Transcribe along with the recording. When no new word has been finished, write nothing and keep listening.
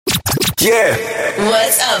Yeah.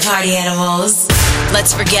 What's up, party animals?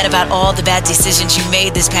 Let's forget about all the bad decisions you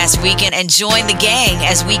made this past weekend and join the gang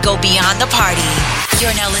as we go beyond the party.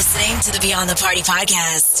 You're now listening to the Beyond the Party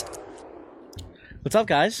podcast. What's up,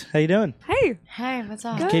 guys? How you doing? Hey. Hey, what's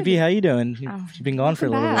up? KP, how you doing? You've been gone for a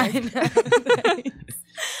little while.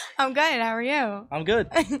 I'm good. How are you? I'm good.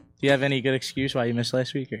 Do you have any good excuse why you missed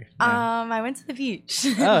last week? Or no? I went to the beach.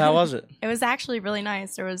 Oh, how was it? It was actually really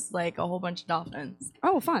nice. There was like a whole bunch of dolphins.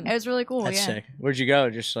 Oh, fun. It was really cool. That's yeah. sick. Where'd you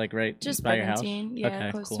go? Just like right by your house? Brigantine. Yeah,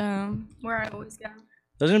 okay, close cool. to home, where I always go.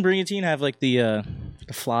 Doesn't Brigantine have like the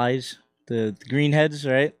flies, the green heads,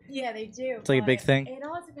 right? Yeah, they do. It's like a big thing. It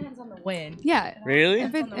all depends on the wind. Yeah. Really?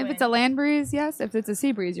 If it's a land breeze, yes. If it's a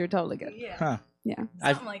sea breeze, you're totally good. Yeah. Huh. Yeah.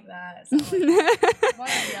 Something like that. Something like that. One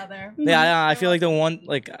or the other. Yeah, I feel like the one,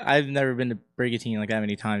 like, I've never been to Brigantine like that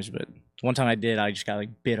many times, but one time I did, I just got like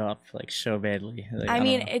bit up like so badly. Like, I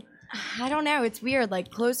mean, don't know. I don't know. It's weird. Like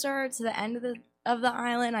closer to the end of the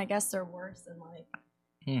island, I guess they're worse than like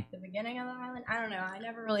the beginning of the island. I don't know. I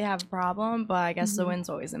never really have a problem, but I guess the wind's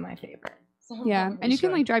always in my favor. So Yeah. And you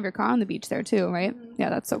can like drive your car on the beach there too, right? Yeah,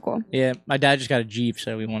 that's so cool. Yeah, my dad just got a Jeep,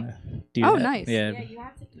 so we want to do Oh, that. nice. Yeah. Yeah, you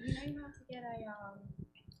have to. You have to get a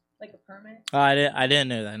like a permit. Oh, I didn't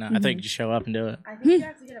know that. No. I thought you could just show up and do it. I think you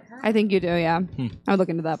have to get a permit. I think you do, yeah. I would look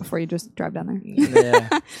into that before you just drive down there.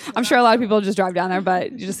 Yeah. I'm sure a lot of people just drive down there,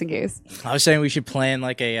 but just in case. I was saying we should plan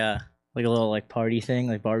like a little like party thing,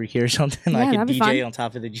 like barbecue or something. Yeah, I could that'd be DJ fun. on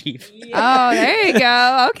top of the Jeep. Oh, there you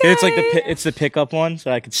go. Okay. It's like it's the pickup one,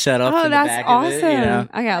 so I could set up. Oh, in that's the back awesome. Of it, you know?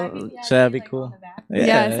 Okay. So that'd be cool.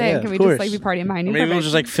 Yeah, same. Can of we course. just like be partying behind Or you? maybe we'll Perfect.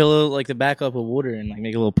 just like fill like the back up with water and like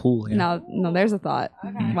make a little pool. You know? No, there's a thought.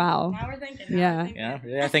 Okay. Wow. Now we're thinking. Yeah.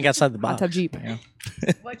 Yeah, I think outside the box. Hot tub Jeep. Yeah.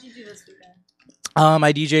 What'd you do this weekend?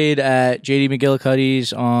 I DJ'd at JD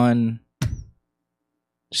McGillicuddy's on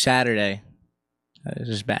Saturday. This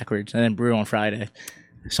is backwards, and then Brew on Friday.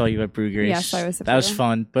 I saw you at Brew Grace. Yes, I was at That was Brew.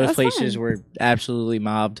 fun. Both was places fun. were absolutely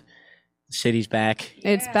mobbed. The city's back.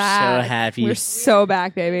 It's back. So happy. We're so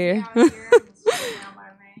back, baby.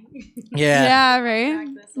 Yeah. Yeah, right?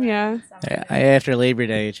 Yeah. Yeah, after Labor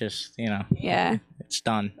Day, it's just, Yeah. it's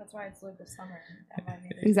done. That's why it's Lucas Summer.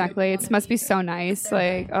 Exactly. It must be so nice.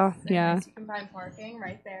 Like, oh, yeah. You can find parking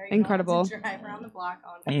right there. Incredible. You don't have to drive around the block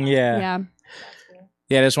on. Yeah. Yeah. That's cool.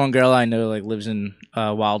 Yeah, this one girl I know like lives in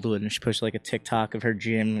Wildwood, and she posted like a TikTok of her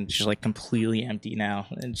gym, and it's just like completely empty now.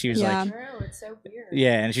 And she was Yeah. like, True. It's so weird.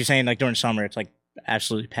 yeah, and she's saying like during summer it's like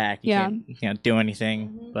absolutely packed. You Yeah. can't do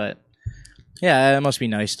anything. But yeah, it must be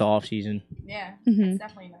nice the off season. Yeah. Mhm. It's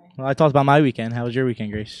definitely nice. Well, I talked about my weekend. How was your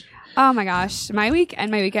weekend, Grace? Oh my gosh, my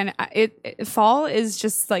weekend, fall is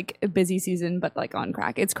just like a busy season, but like on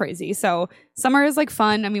crack. It's crazy. So summer is like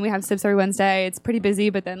fun. I mean, we have Sips every Wednesday. It's pretty busy,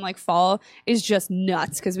 but then like fall is just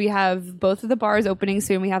nuts because we have both of the bars opening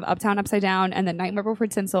soon. We have Uptown Upside Down and the Nightmare Before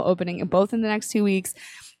Tinsel opening both in the next 2 weeks.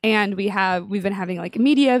 And we've been having like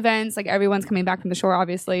media events, like everyone's coming back from the shore,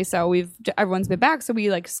 obviously. So everyone's been back. So we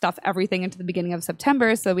like stuff everything into the beginning of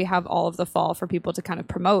September. So we have all of the fall for people to kind of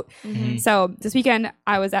promote. So this weekend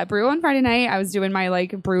I was at Brew on Friday night. I was doing my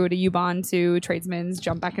like Brew to U-Bond to Tradesman's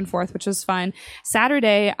jump back and forth, which was fun.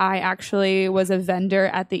 Saturday, I actually was a vendor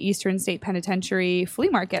at the Eastern State Penitentiary flea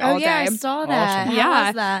market all day. I saw that. Awesome. How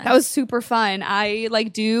was that? That was super fun. I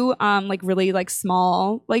like do like really like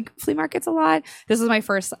small like flea markets a lot. This was my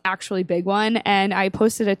first actually big one, and I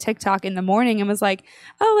posted a TikTok in the morning and was like,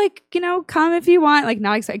 oh, like, come if you want. Like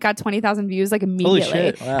now I got 20,000 views like immediately. Holy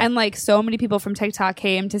shit. Wow. And like so many people from TikTok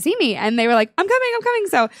came to see me, and they were like, I'm coming.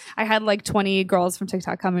 So I had like 20 girls from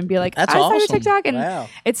TikTok come and be like, That's I saw your awesome. TikTok. And Wow.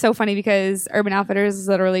 it's so funny because Urban Outfitters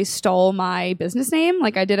literally stole my business name.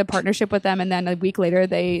 Like I did a partnership with them, and then a week later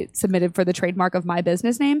they submitted for the trademark of my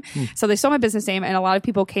business name. So they stole my business name, and a lot of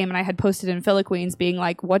people came, and I had posted in Philly Queens being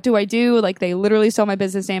like, what do I do? Like they literally stole my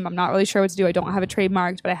business name. I'm not really sure what to do. I don't have it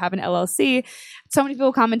trademarked, but I have an LLC. So many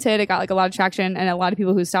people commented. It got like a lot of traction, and a lot of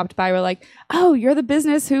people who stopped by were like, oh, you're the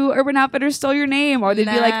business who Urban Outfitters stole your name. Or they'd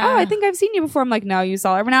be like, oh, I think I've seen you before. I'm like, no, you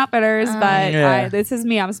saw Urban Outfitters, but Yeah. this is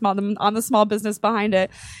me. I'm the small business behind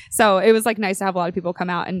it. So it was like nice to have a lot of people come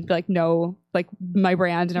out and like know like my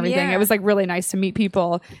brand and everything. Yeah. It was like really nice to meet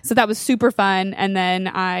people. So that was super fun. And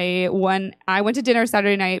then I went to dinner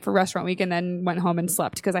Saturday night for restaurant week, and then went home and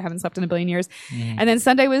slept because I haven't slept in a billion years. And then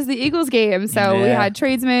Sunday was the Eagles game. So we Yeah. had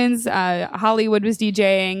Tradesman's, Hollywood was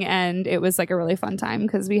DJing, and it was like a really fun time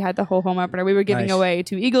because we had the whole home opener. We were giving Nice. away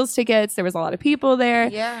 2 Eagles tickets. There was a lot of people there.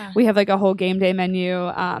 Yeah. We have like a whole game day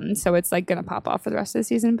menu. So it's like going to pop off for the rest of the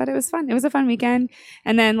season, but it was fun. It was a fun weekend.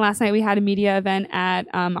 And then last night we had a media event at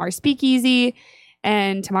our speakeasy.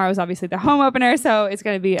 And tomorrow's obviously the home opener, so it's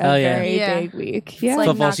going to be a very big week. Yeah, like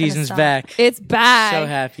football season's back. It's back. So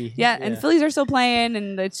happy. Yeah, and Phillies are still playing,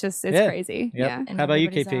 and it's crazy. Yep. Yeah. How about you,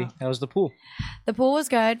 KP? How was the pool? The pool was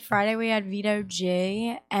good. Friday we had Vito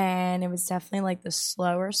G, and it was definitely like the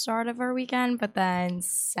slower start of our weekend. But then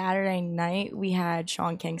Saturday night we had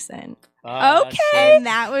Sean Kingston. Okay. And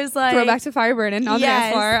that was like throwback to fire burning on the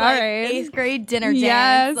dance floor. All right. 8th grade dinner dance.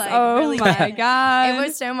 Yes. Like, oh really my fun. god. It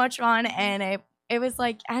was so much fun, and it was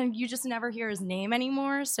like, and you just never hear his name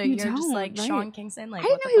anymore. So you're just like Sean Kingston. Like, I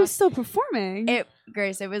didn't know he was still performing.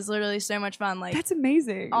 Grace, it was literally so much fun. Like, that's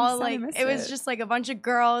amazing. All like it was just like a bunch of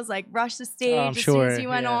girls like rushed the stage as soon as you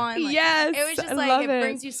went on. Like, yes, it was just like it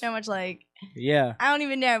brings you so much like. Yeah, I don't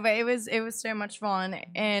even know, but it was so much fun,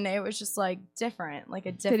 and it was just like different, like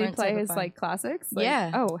a different. Did he play his fun. like classics?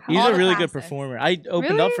 Yeah. He's a really good performer. I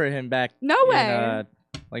opened up for him back. No way.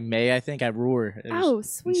 Like May, I think at Roar.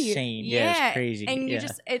 Sweet, insane. Yeah, it's crazy. And you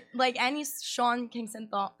just like any Sean Kingston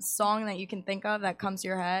song that you can think of that comes to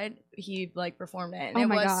your head, he like performed it. And oh it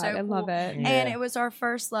my was god, so I cool. love it. And it was our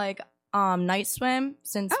first like night swim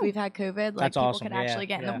since we've had COVID. Like that's people awesome. could actually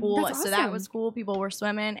get in the pool, so that was cool. People were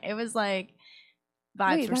swimming. It was like.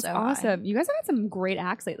 Vibes were that's so awesome. high. You guys have had some great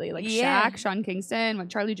acts lately, like Shaq, Sean Kingston, with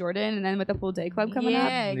Charlie Jordan, and then with the Full Day Club coming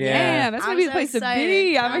up. Yeah, that's gonna be the place to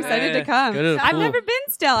be. I'm excited to come. I've never been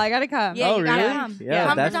still. I gotta come. Yeah, you really? gotta come. Yeah,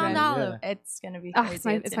 come for Don Diablo. It's gonna be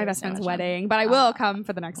crazy. It's my best friend's wedding, but I will come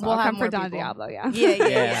for the next one. I'll come for Don Diablo.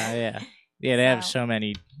 Yeah. They have so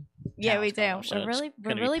many. Yeah, we do.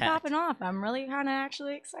 We're really popping off. I'm really kind of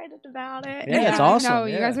actually excited about it. Yeah, it's awesome. No,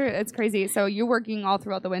 you guys are. It's crazy. So you're working all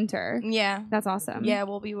throughout the winter. Yeah, that's awesome. Yeah,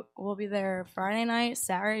 we'll be there Friday night,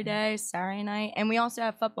 Saturday night, and we also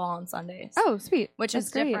have football on Sundays. Oh, sweet. Which is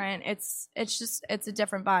different. It's a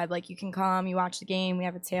different vibe. Like you can come, you watch the game. We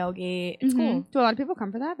have a tailgate. It's cool. Do a lot of people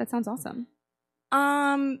come for that? That sounds awesome.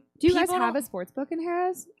 Do you guys have a sports book in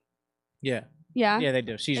Harrah's? Yeah. Yeah. Yeah, they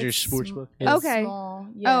do. Caesar's Sportsbook. Okay. Small,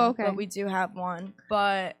 okay. But we do have one.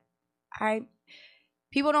 But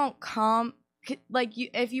people don't come like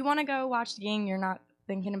if you want to go watch the game, you're not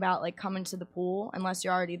thinking about like coming to the pool unless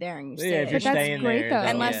you're already there and you stay. If you're staying great, there, though.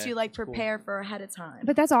 Unless you like prepare for ahead of time.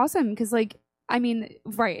 But that's awesome because like I mean,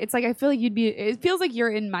 right. It's like I feel like it feels like you're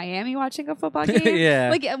in Miami watching a football game. Yeah.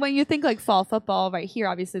 Like when you think like fall football right here,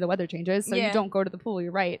 obviously the weather changes. So you don't go to the pool.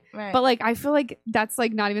 You're right. But like I feel like that's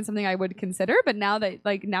like not even something I would consider. But now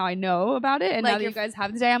I know about it. And like now that you guys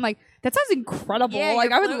have today, I'm like, that sounds incredible. Yeah,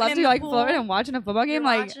 like I would love to like float and watching a football game.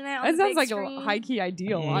 Like that sounds like screen. a high key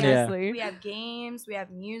ideal, honestly. We have games, we have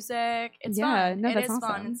music. It's fun. It is awesome.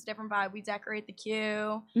 fun. It's a different vibe. We decorate the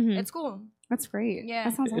queue. It's cool. That's great. Yeah.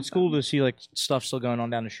 That sounds It's awesome. cool to see like stuff still going on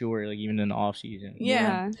down the shore, like even in the off season.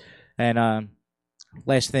 Yeah. And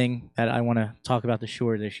last thing that I want to talk about the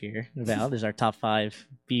shore this year about is our top 5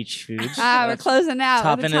 beach foods. We're closing out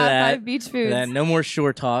top with the into top that. 5 beach foods. Then no more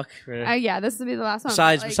shore talk. Yeah, this will be the last one.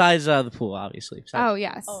 Besides the pool, obviously.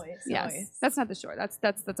 Yes. Always, yes. always. That's not the shore. That's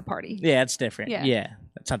a party. Yeah, it's different. Yeah. Yeah,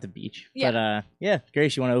 that's not the beach. Yeah. But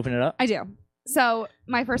Grace, you want to open it up? I do. So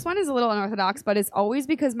my first one is a little unorthodox, but it's always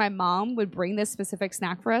because my mom would bring this specific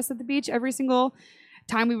snack for us at the beach every single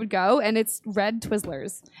time we would go, and it's red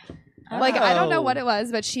Twizzlers. Like, I don't know what it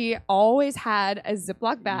was, but she always had a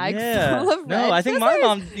Ziploc bag full of red Twizzlers. I think my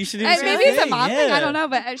mom used to do the same maybe thing. it's a mom thing, I don't know,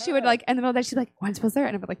 but she would like, in the middle of the day, she'd be like, one Twizzler?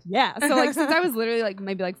 And I would like, yeah. So like, since I was literally like,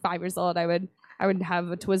 maybe like 5 years old, I would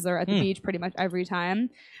have a Twizzler at the beach pretty much every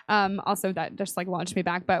time. Also, that just like launched me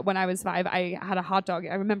back. But when I was 5, I had a hot dog.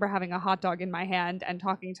 I remember having a hot dog in my hand and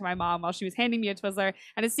talking to my mom while she was handing me a Twizzler.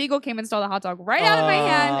 And a seagull came and stole the hot dog right out of my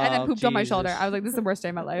hand and then pooped on my shoulder. I was like, this is the worst day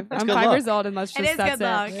of my life. I'm 5 years old and let's just that's good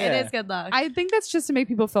luck. it. Yeah. It is good luck. I think that's just to make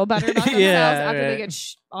people feel better about themselves after they get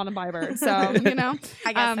on a by bird. So, you know.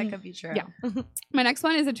 I guess that could be true. Yeah. My next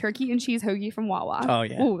one is a turkey and cheese hoagie from Wawa. Oh,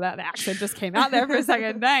 yeah. Ooh, that accent just came out there for a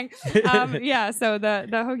second. Dang. So the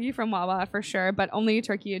hoagie from Wawa for sure, but only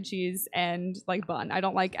turkey and cheese and like bun. I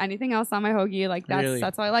don't like anything else on my hoagie. Like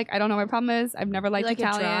that's all I like. I don't know what my problem is. I've never liked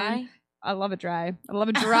Italian. I love it dry. I love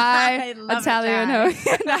a dry Italian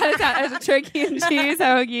hoagie. Not a turkey and cheese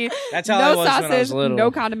hoagie. That's how I was sausage, when I was little.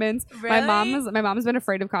 no condiments. Really? My mom's been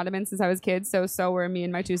afraid of condiments since I was a kid. So were me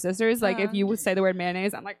and my 2 sisters. Like if you would say the word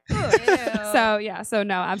mayonnaise, I'm like, ugh. So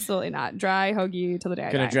no, absolutely not. Dry hoagie till the day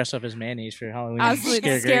I die. Gonna dress up as mayonnaise for Halloween.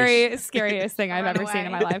 Absolutely scariest thing I've ever seen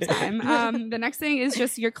in my lifetime. The next thing is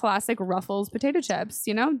just your classic Ruffles potato chips.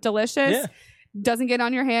 You know, delicious. Yeah. Doesn't get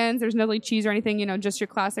on your hands. There's no like cheese or anything. You know, just your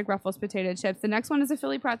classic Ruffles potato chips. The next one is a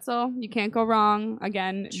Philly pretzel. You can't go wrong.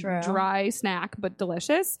 Again, dry snack but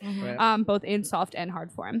delicious. Mm-hmm. Both in soft and hard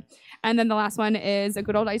form. And then the last one is a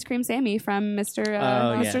good old ice cream Sammy from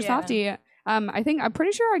Mr. Softy. I'm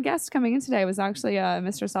pretty sure our guest coming in today was actually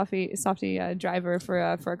Mr. Softy driver for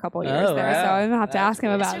a couple of years there. wow. So I'm gonna have to ask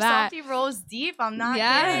him about Mr. that. Softy rolls deep. I'm not kidding.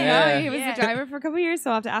 Yeah, he was the driver for a couple of years, so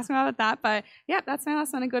I'll have to ask him about that. But yeah, that's my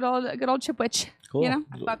last one. A good old Chipwich. Cool. You know,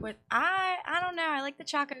 Fuck with I don't know. I like the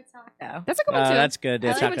choco taco, that's a good one too. That's good. I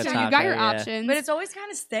Yeah, like chocolate what you taco, got your yeah. options, but it's always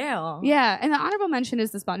kind of stale. yeah. And the honorable mention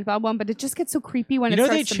is the SpongeBob one, but it just gets so creepy when You it know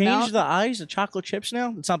starts they to melt. changed the eyes, the chocolate chips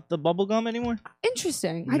now. It's not the bubble gum anymore.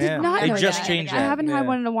 Interesting. I Yeah. did not They know just that. changed I that, haven't yeah. had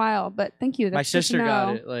one in a while, but thank you. That's My good to sister got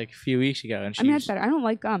know. it like a few weeks ago, and I mean, she's that's better. I don't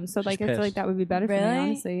like gum, so like I feel like pissed. that would be better for me, Really?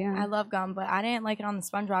 honestly. Yeah. I love gum, but I didn't like it on the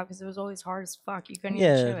SpongeBob because it was always hard as fuck. You couldn't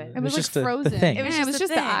Yeah. even chew it. It was It's just like the frozen. thing. It was Yeah, just the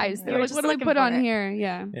the thing. eyes. We They were were just what do we looking put for on it. here?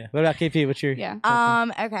 Yeah. Yeah. What about KP? What's your? Yeah.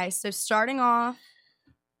 Okay, so starting off,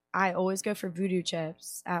 I always go for voodoo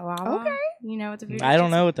chips at Wawa. Okay. You know what the voodoo I don't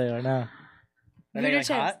chips know what they are now. Are Voodoo they like chips.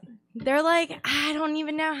 hot? They're like, I don't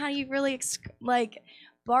even know how you really like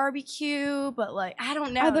barbecue, but like I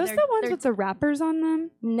don't know. Are those They're- the ones they're- with the wrappers on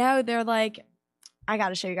them? No, they're like, I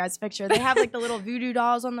gotta show you guys a picture. They have like the little voodoo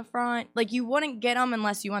dolls on the front. Like you wouldn't get them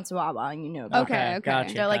unless you went to Wawa and you know that. Okay.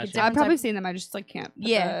 Gotcha. They're like a gotcha. different I've probably type- seen them. I just like can't. Put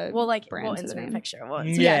Yeah, the well, like brand we'll to the insert a name. picture. Well,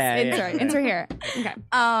 Yeah, Yes, yeah. insert here.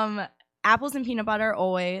 Okay. Apples and peanut butter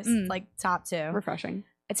always Mm. like top two. Refreshing.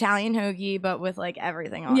 Italian hoagie, but with like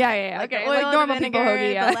everything on Yeah, it. yeah, Like okay. the oil, Like normal the people vinegar,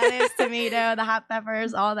 hoagie, yeah. the lettuce, tomato, the hot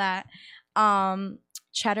peppers, all that.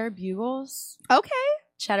 Cheddar bugles. Okay.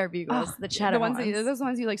 Cheddar bugles. Oh, the cheddar ones. ones. Those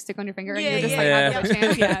ones you like stick on your finger and Yeah, you're just yeah, like yeah. have no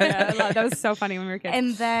chance. Yeah. I love, that was so funny when we were kids.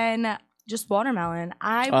 And then just watermelon.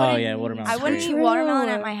 I Oh, wouldn't, yeah, watermelon's I wouldn't great. eat True. watermelon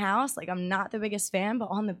at my house. Like I'm not the biggest fan, but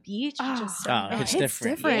on the beach, Oh. it's just so Oh, good. it's It's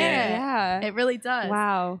different. different. Yeah. Yeah. It really does.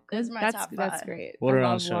 Wow. Those are my that's top that's five. great.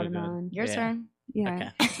 Watermelon's I love so good. watermelon. Your Yeah. turn.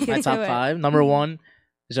 Yeah. Okay. Get My top to it. 5. Number 1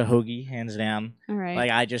 is a hoagie, hands down. All right.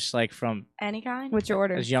 Like I just like from Any kind. What's your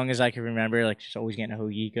order? as young as I can remember, like just always getting a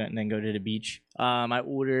hoagie and then go to the beach. I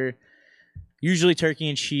order usually turkey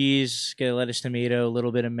and cheese, get a lettuce, tomato, a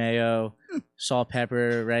little bit of mayo, salt,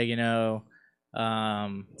 pepper, oregano.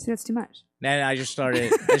 See, that's too much. Then I just got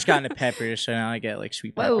into peppers, so now I get like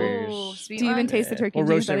sweet Whoa, peppers. sweet Do you even one? taste the turkey Or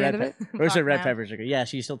and cheese by roasted the red, end of it? roasted Fuck red no. peppers are good. Yeah,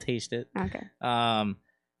 so you still taste it. Okay.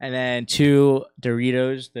 And then 2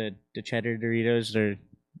 Doritos, the cheddar Doritos. They're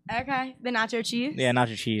Okay. The nacho cheese.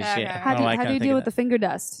 nacho cheese. Okay. Yeah. How do you deal with the finger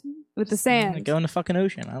dust? With the sand? Go in the fucking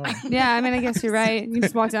ocean. I don't know. Yeah, I mean, I guess you're right. You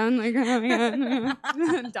just walk down, like, oh my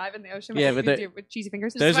God. Dive in the ocean Yeah, with, but with cheesy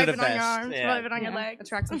fingers. those are Swipe the it on your best. arms, Yeah. swipe it on your leg.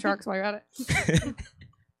 Attract some sharks while you're at it.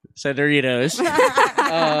 So Doritos.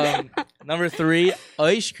 Number 3,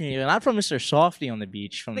 ice cream. Not from Mr. Softy on the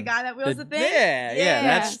beach. From The guy that wheels the thing? Yeah.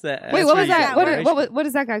 That's the. Wait, that's what where was you that? get the ice What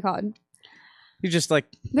is that guy called? You just like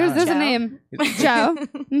There's a Joe. name. Joe.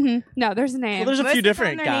 No, there's a name. well, there's a Most few of the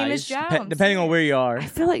time different their name is guys Joe. depending on where you are. I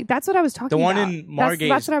feel like that's what I was talking The one about. in Margate.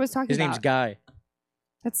 That's what I was talking His about. name's Guy.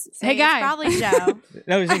 That's See, hey it's guy. probably Joe.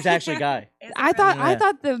 No, his name's actually Guy. Is it I thought really?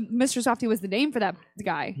 Yeah. the Mr. Softy was the name for that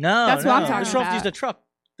guy. No, That's what I'm talking Mr. Softy's about. the truck.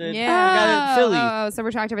 The Yeah. guy in Philly. Oh, so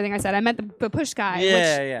retract everything I said. I meant the push guy.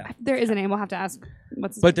 Yeah, which yeah. There is a name. We'll have to ask.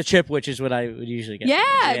 What's his But the chip, which is what I would usually get.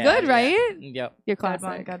 Yeah, good, right? Yep. Your Good one,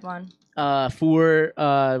 classic. good one. For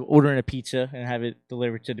ordering a pizza and have it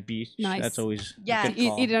delivered to the beach. Nice. That's always Yeah. a good Eat,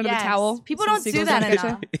 call. eat it under Yes. the towel. People Some don't do seagulls that in the kitchen.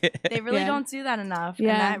 enough. They really Yeah. don't do that enough.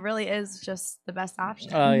 Yeah. And that really is just the best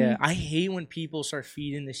option. Oh yeah, I hate when people start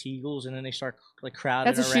feeding the seagulls and then they start like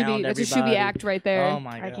crowding That's a around Shuby. That's a everybody. Shuby act right there. Oh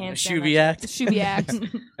my I god, can't a stand Shuby that act. Shuby act.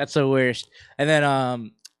 That's the worst. And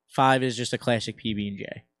then 5 is just a classic PB and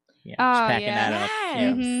J. Yeah, just Oh, packing yeah. that up. Yes.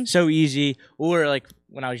 Yeah. Mhm. So easy. Or like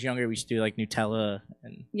when I was younger, we used to do like Nutella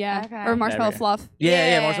and Yeah. Okay. Or marshmallow Whatever. fluff. yeah,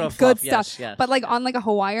 Yeah. marshmallow Good fluff. Yes, stuff. yes. But like on like a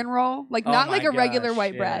Hawaiian roll, like Oh not my like a regular gosh,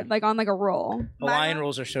 white yeah. bread, like on like a roll. Hawaiian My-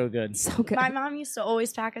 rolls are so good. So good. My mom used to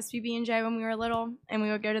always pack us PB&J when we were little, and we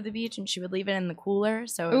would go to the beach, and she would leave it in the cooler,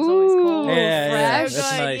 so it was always Ooh, cold. Yeah, yeah, fresh. So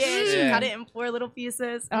that's good. nice. Yeah, she Yeah. cut it in 4 little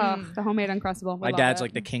pieces. Oh, the homemade uncrustable. We My love dad's it.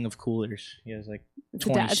 like the king of coolers. He has like It's a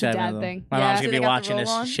dad- it's a 27 dad of them. thing. My Yeah. mom's So gonna they be got the watching this,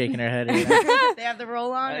 roll-on? shaking her head. right now. They have the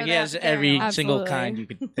roll on. He has every single Absolutely. kind you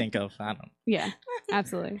could think of. I don't. Yeah,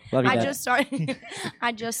 absolutely. Love you, I Dad. just started.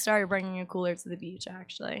 I just started bringing a cooler to the beach.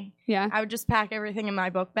 Actually, Yeah. I would just pack everything in my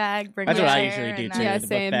book bag. Bring That's my what I chair, usually do and too. Yeah, the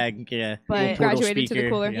same. book bag, yeah. But- little portable Graduated to the speaker,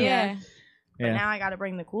 cooler. Yeah. Yeah. But Yeah. now I got to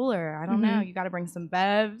bring the cooler. I don't know. You got to bring some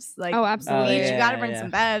bevs. Like Oh, absolutely. beach, you yeah, got to bring yeah.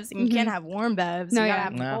 some bevs, and you can't have warm bevs. No, you yeah. gotta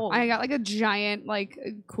have them No. cold. I got like a giant like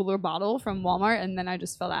cooler bottle from Walmart, and then I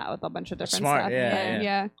just fill that with a bunch of That's different smart, stuff. yeah,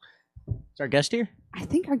 yeah. Is our guest here? I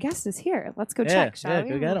think our guest is here. Let's go Yeah, check, shall yeah, we?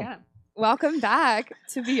 go get him. Welcome back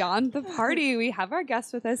to Beyond the Party. We have our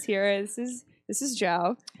guest with us here. This This is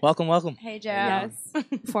Joe. Welcome. Hey, Joe. Yes.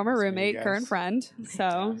 Former Nice to meet roommate, you guys. current friend.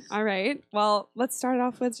 So, all right. Well, let's start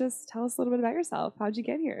off with just tell us a little bit about yourself. How'd you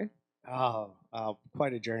get here?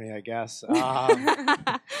 Quite a journey, I guess.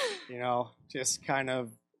 Just kind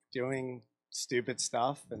of doing stupid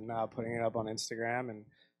stuff and putting it up on Instagram and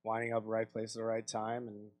winding up right place at the right time.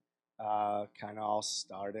 And kind of all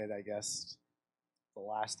started, I guess, the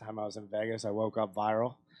last time I was in Vegas. I woke up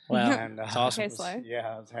viral. Wow, And, that's awesome. Okay, Slay.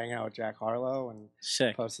 I was hanging out with Jack Harlow and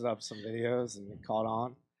Sick. posted up some videos and it caught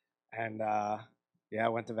on. And I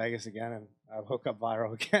went to Vegas again and I woke up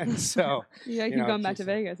viral again. So Yeah, you keep going back to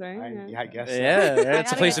Vegas, right? I guess so. Yeah, it's a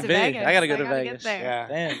gotta place get to to be. Vegas. I gotta go I to gotta get Vegas. there. Yeah,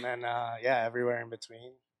 Damn. and then everywhere in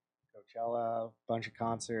between, Coachella, bunch of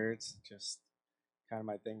concerts, just kind of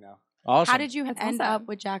my thing now. Awesome. How did you That's end awesome. up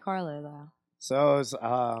with Jack Harlow, though? So it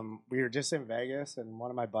was, we were just in Vegas, and one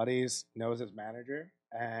of my buddies knows his manager,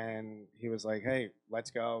 and he was like, "Hey,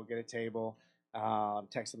 let's go get a table."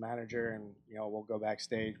 Text the manager, and we'll go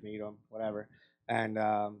backstage, meet him, whatever. And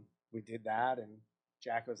we did that, and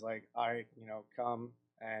Jack was like, "All right, come,"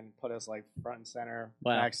 and put us like front and center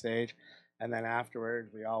Wow. backstage. And then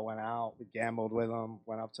afterwards, we all went out. We gambled with him,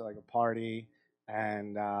 went up to like a party,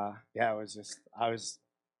 and it was just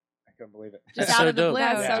I couldn't believe it. Just That's out so of the dope. blue.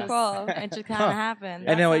 That's so Just- cool. It just kind of happened. And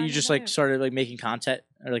then That's what? how You just do like it. started like making content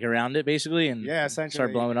or like around it, basically, and Yeah, essentially.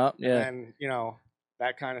 started blowing up. Yeah. And then,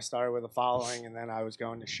 that kind of started with a following, and then I was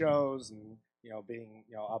going to shows and, being,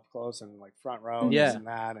 up close and like front row, Yeah. this and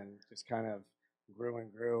that, and just kind of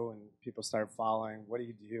grew and people started following. What do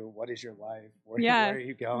you do? What is your life? Yeah. Where are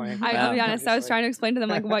you going? I'll be Wow. honest, I was trying to explain to them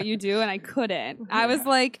like what you do, and I couldn't. I was Yeah.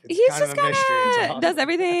 like, It's he's kind of just a mystery. It's kind of awesome. does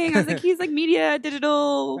everything. I was like, he's like media,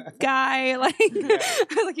 digital guy. Like, Yeah. I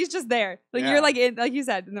was like, he's just there. Like Yeah. you're like in, like you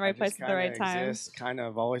said, in the I right place just at the right kinda time. exist, kind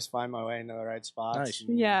of always find my way into the right spots. Nice.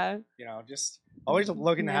 and, Yeah, just always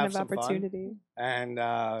looking to man have of some fun. opportunity. And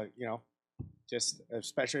just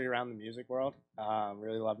especially around the music world,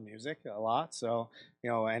 really love music a lot. So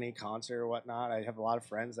any concert or whatnot, I have a lot of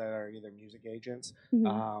friends that are either music agents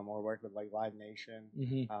Mhm. or work with like Live Nation.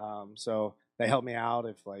 Mm-hmm. So they help me out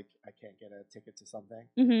if like I can't get a ticket to something.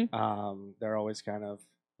 Mhm. They're always kind of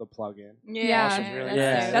the plug-in. Yeah, Awesome, really that's,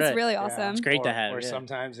 Yeah, that's right. really Yeah. awesome. It's great to Or- have, Or yeah.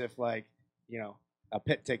 sometimes if like a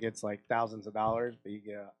pit ticket's like thousands of dollars, but you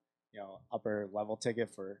get a upper level ticket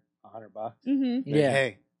for $100. Mm-hmm. Like, Yeah.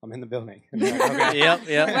 hey, I'm in the building. And they're like, okay. Yep.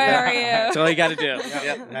 Where are you? That's all you got to do. Yeah,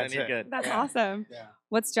 Yep. And that's then you're it. good. That's Yeah. awesome. Yeah.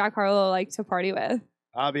 What's Jack Harlow like to party with?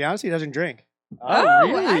 I'll be honest, he doesn't drink. Oh,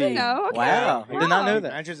 I didn't know. Okay. Wow. I did not know He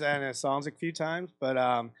that. mentions that in his songs a few times, but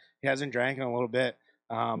he hasn't drank in a little bit.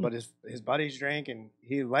 But his buddies drink, and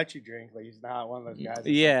he lets you drink. Like he's not one of those guys. That's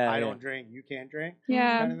Yeah, like, I yeah. don't drink, you can't drink.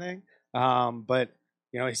 Yeah. Kind of thing. But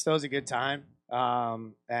he still has a good time.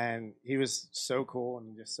 And he was so cool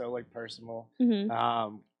and just so like personal.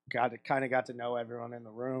 Mm-hmm. Got to know everyone in the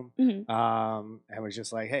room. Mhm. And was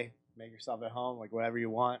just like, hey, make yourself at home, like whatever you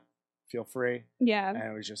want, feel free. Yeah. And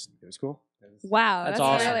it was cool. It was, Wow. That's That's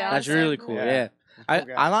awesome. really awesome. That's really cool. Yeah. Yeah. cool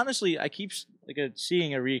guy. I'm honestly, I keep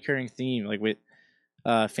seeing a recurring theme like with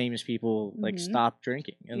famous people like Mhm. stop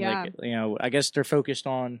drinking and like I guess they're focused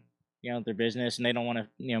on their business and they don't want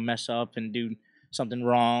to mess up and do something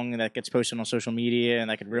wrong that gets posted on social media and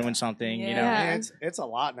that could ruin something. Yeah. You know. Yeah. And it's a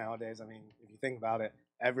lot nowadays. I mean, if you think about it,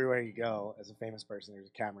 everywhere you go as a famous person, there's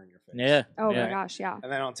a camera in your face. Yeah. Oh yeah. my gosh. Yeah.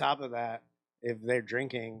 And then on top of that, if they're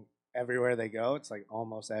drinking everywhere they go, it's like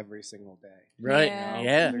almost every single day. Right. Yeah.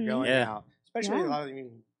 Yeah. They're Mhm. going Yeah. out, especially Yeah. a lot of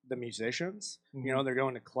the musicians. Mhm. They're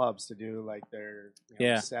going to clubs to do like their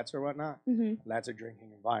Yeah. sets or whatnot. Mm-hmm. That's a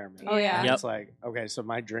drinking environment. Oh, yeah. And Yep. It's like, okay, so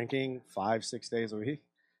my drinking 5-6 days a week.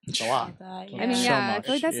 It's a lot. That, I mean, So yeah, I much,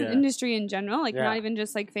 feel like that's yeah. an industry in general. Like, Yeah. not even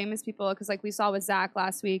just like famous people, because like we saw with Zach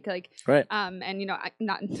last week, like, Right. and I,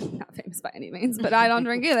 not not famous by any means, but I don't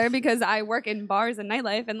drink either because I work in bars and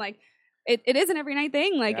nightlife, and like. It is an every night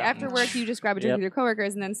thing. Like Yeah. after work, you just grab a drink Yep. with your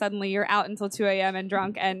coworkers, and then suddenly you're out until 2 a.m. and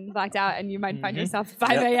drunk and blacked out, and you might find Mhm. yourself at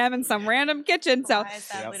 5 a.m. in some random kitchen. So,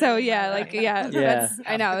 so yeah, like yeah, Yeah. that's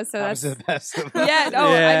I know. So That was that's the best of yeah. Oh,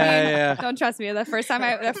 I Yeah, mean, yeah. don't trust me. The first time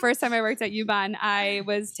I worked at UBahn, I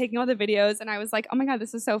was taking all the videos, and I was like, oh my god,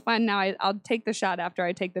 this is so fun. Now I'll take the shot after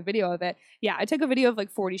I take the video of it. Yeah, I took a video of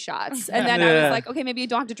like 40 shots, and then I Yeah. was like, okay, maybe you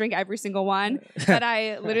don't have to drink every single one. But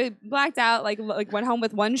I literally blacked out. Like went home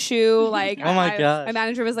with one shoe. Like Oh my gosh. my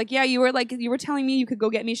manager was like, yeah, you were telling me you could go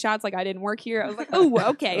get me shots. Like I didn't work here. I was like, oh,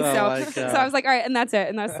 okay. Oh my so God. I was like, all right, and that's it.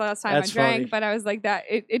 And that's the last time That's I drank. funny. But I was like, that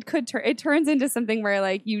it turns into something where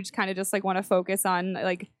like you just kind of just like want to focus on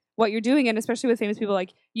like what you're doing, and especially with famous people,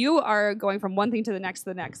 like you are going from one thing to the next to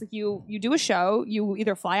the next. Like you do a show, you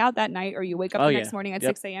either fly out that night or you wake up the next morning at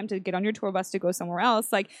 6 a.m. to get on your tour bus to go somewhere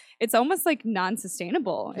else. Like it's almost like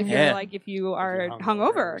non-sustainable if you're like if you are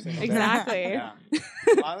hungover. Exactly. Yeah.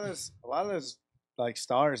 a lot of those like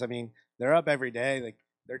stars. I mean, they're up every day. Like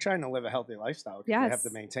they're trying to live a healthy lifestyle. They have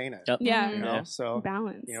to maintain it. Yeah. You know, so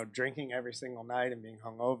balance. You know, drinking every single night and being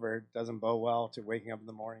hungover doesn't bode well to waking up in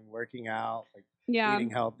the morning, working out, like eating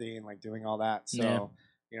healthy and like doing all that. So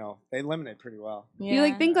you know, they limit it pretty well. Yeah. You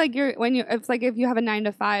like think like it's like if you have a 9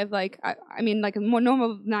 to 5, like I mean like more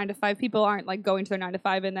normal 9 to 5 people aren't like going to their 9 to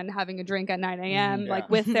 5 and then having a drink at 9 a.m. like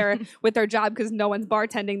with their job because no one's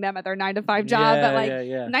bartending them at their 9 to 5 job. But like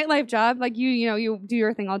nightlife job, like you know you do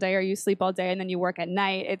your thing all day or you sleep all day and then you work at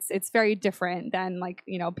night. It's very different than like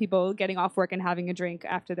you know people getting off work and having a drink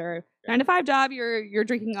after their 9 to 5 job. You're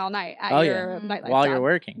drinking all night at your nightlife while job. You're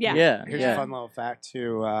working. Here's a fun little fact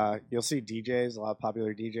too. You'll see DJs, a lot of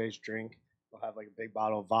popular DJs drink. They'll have like a big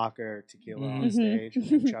bottle of vodka or tequila on stage and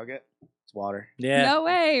then chug it. It's water. Yeah. No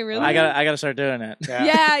way, really? I gotta start doing it.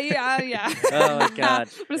 Yeah. Oh my god.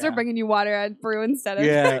 I'm gonna start bringing you water at brew instead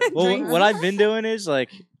of Well, drinks. what I've been doing is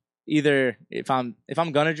like either if I'm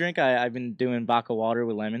gonna drink, I've been doing vodka water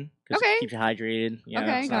with lemon because it keeps you hydrated. You know,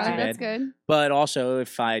 it's not too bad. That's good. But also,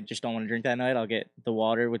 if I just don't want to drink that night, I'll get the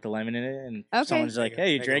water with the lemon in it, and someone's like,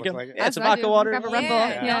 "Hey, you drinking? Like it's a vodka water." Grab a Red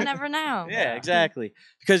Bull. You'll never know. Yeah, exactly.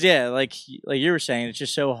 Because like you were saying, it's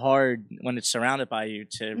just so hard when it's surrounded by you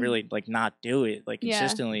to really like not do it like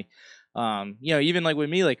consistently. You know, even like with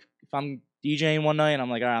me, like if I'm DJing one night and I'm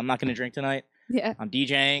like, all right, I'm not gonna drink tonight. Yeah. I'm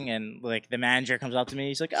DJing and like the manager comes up to me.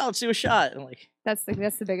 He's like, "Oh, let's do a shot." I'm like, that's the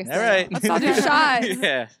biggest all thing. right, Let's all do shots.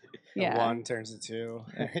 Yeah. One turns to two.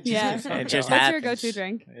 It just What's happens. your go-to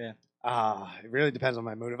drink? Yeah. It really depends on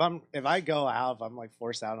my mood. If I go out, if I'm like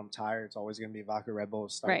forced out, I'm tired. It's always gonna be vodka Red Bull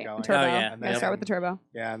to start going. Turbo. And then, start with the turbo.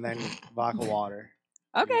 Yeah, and then vodka water.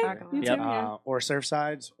 Okay. You too, Or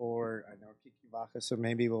Surfsides, or I know Kiki vodka, so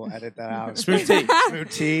maybe we'll edit that out. Smooth tea. Smooth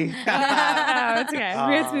tea. No, it's okay.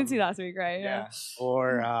 We had smooth tea last week, right? Yeah.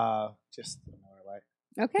 Or just another light.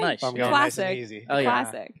 Okay. Nice. If I'm going Classic. nice and easy. Oh, yeah.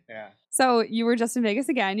 Classic. Yeah. So you were just in Vegas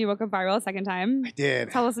again. You woke up viral a second time. I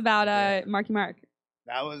did. Tell us about Marky Mark.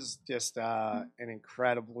 That was just an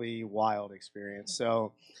incredibly wild experience.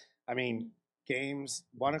 So, I mean,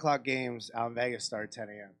 1 o'clock games out in Vegas start at 10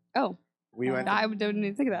 a.m. Oh. We went. I didn't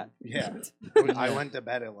even think of that. Yeah. I went to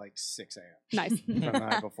bed at like 6 a.m. Nice. From the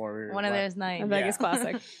night before we were One of those A nights. Vegas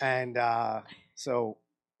classic. And so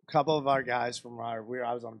a couple of our guys from I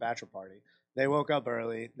was on a bachelor party. They woke up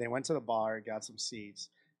early. They went to the bar, got some seats,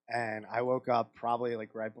 and I woke up probably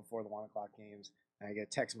like right before the 1 o'clock games, and I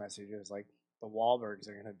get text messages like the Wahlbergs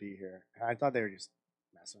are gonna be here. And I thought they were just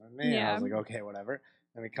messing with me. Yeah. I was like, okay, whatever.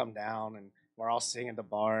 Then we come down and we're all sitting at the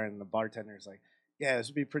bar, and the bartender's like, yeah, this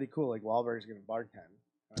would be pretty cool. Like Wahlberg's gonna bartend.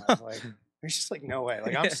 And I was like, there's just like no way.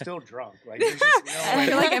 Like I'm still drunk. Like there's just no way. I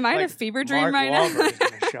feel like, am I in a fever dream Mark right now? Wahlberg's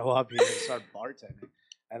gonna show up here and start bartending.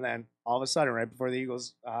 And then all of a sudden, right before the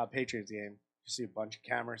Eagles Patriots game, you see a bunch of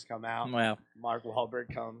cameras come out. Wow. Mark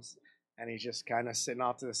Wahlberg comes, and he's just kind of sitting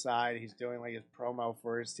off to the side. He's doing like his promo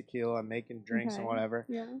for his tequila and making drinks and whatever.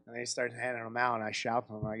 Yeah. And then he starts handing them out, and I shout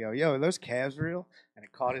to him. I go, "Yo, are those calves real?" And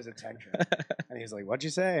it caught his attention. And he's like, "What'd you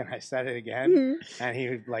say?" And I said it again. And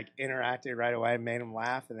he like interacted right away, made him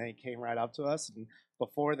laugh, and then he came right up to us. And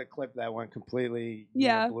before the clip that went completely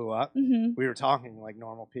blew up, we were talking like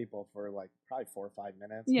normal people for like probably 4 or 5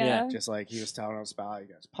 minutes. Yeah. Just like he was telling us about, he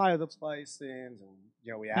got his pilot's license,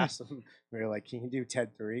 and we asked him, we were like, "Can you do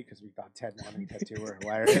TED 3?" Because we thought TED 1 and TED 2 were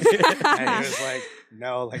hilarious. And he was like,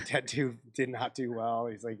 "No, like TED 2 did not do well."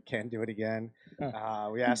 He's like, "Can't do it again."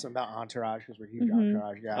 We asked him about Entourage because we're huge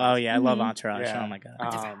Entourage guys. Oh yeah, I love Entourage. Yeah. Oh my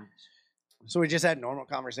god. So we just had normal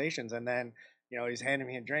conversations, and then he's handing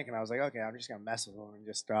me a drink, and I was like, okay, I'm just gonna mess with him and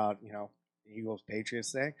just the Eagles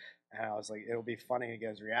Patriots thing, and I was like, it'll be funny to get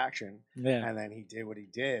his reaction. Yeah. And then he did what he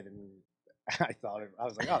did, and I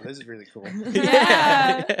was like, oh, this is really cool.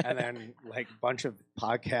 Yeah. And then like a bunch of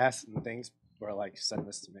podcasts and things were like, send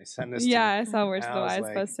this to me, send this to Yeah, me. I saw Words of And the I was Wise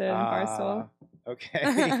like, posted in Barstool. Okay.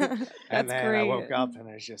 That's And then I great. woke up, and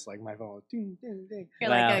it's just like my phone was ding, ding, ding. You're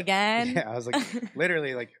Wow. like, again? Yeah, I was like,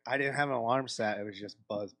 literally, like, I didn't have an alarm set. It was just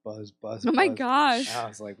buzz, buzz, buzz. Oh my buzz. gosh. And I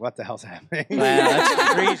was like, what the hell's happening? Wow,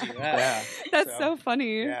 that's crazy. Wow. Yeah. That's so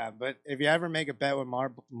funny. Yeah, but if you ever make a bet with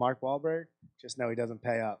Mark Wahlberg, just know he doesn't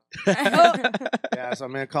pay up. Oh. Yeah, so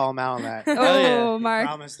I'm going to call him out on that. Oh, yeah. He Mark.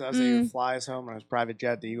 promised us that he would fly us home on his private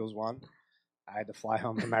jet. The Eagles won. I had to fly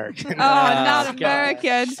home American. Oh, not God.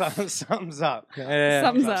 American. Thumbs up. Yeah.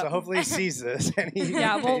 Thumbs up. So hopefully he sees this. And he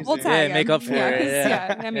Yeah, we'll pays it. tag him. make up for yeah, it, 'cause,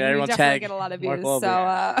 yeah. I mean, Yeah, we everyone definitely tag get a lot of Mark views. Wahlberg. So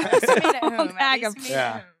At least you made it we'll home. At tag least him. you made it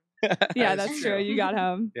Yeah. home. Yeah, That's that's true. true. You got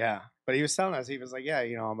home. Yeah. But he was telling us, he was like, yeah,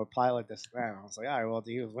 I'm a pilot, this and that. And I was like, all right, well, if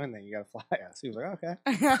the Eagles win, then you got to fly us. He was like, okay.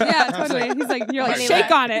 Yeah, totally. He's like, you're like, And he shake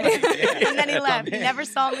left. on it. And then he left. You never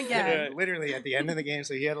saw him again. Literally at the end of the game,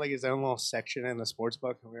 so he had like his own little section in the sports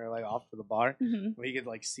book, and we were like off to the bar. Mhm. We could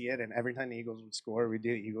like see it, and every time the Eagles would score, we'd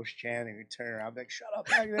do the Eagles chant, and we'd turn around, be like, "Shut up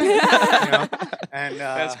back there!" And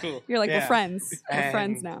That's cool. You're like, Yeah. we're friends. We're And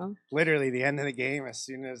friends now. literally, the end of the game, as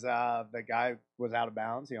soon as the guy was out of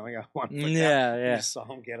bounds, he only got 1 foot down. Yeah, You yeah. just saw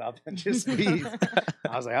him get up and just leave.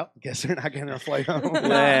 I was like, "Oh, guess they're not getting a flight home."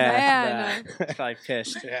 man. Nah, probably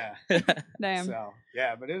pissed. Yeah. Damn. So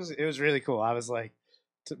yeah, but it was really cool. I was like,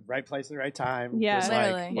 right place at the right time. Yeah. just,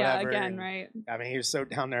 like, Literally. Yeah, whatever, again, and, right? I mean, he was so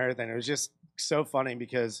down to earth, and it was just so funny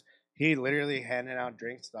because he literally handed out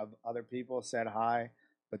drinks to other people, said hi,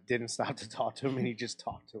 but didn't stop to talk to him, and he just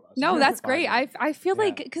talked to us. No, for that's 5 great. minutes. I feel Yeah.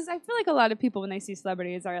 like, because I feel like a lot of people when they see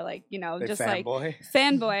celebrities are like, They just like fanboy.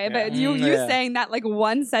 fanboy. But Yeah. you Yeah. saying that like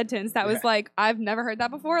one sentence that was Yeah. like, I've never heard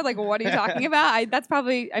that before. Like, what are you talking about? That's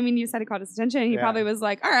probably, I mean, you said it caught his attention. He Yeah. probably was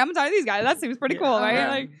like, all right, I'm gonna talk to these guys. That seems pretty cool, right? Yeah.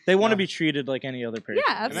 Like, They want to Yeah. be treated like any other person.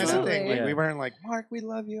 Yeah, And that's the thing. Absolutely. Like, we Yeah. weren't like, Mark, we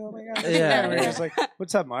love you. Oh my god. Yeah. We were just like,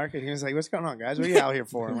 what's up, Mark? And he was like, what's going on, guys? What are you out here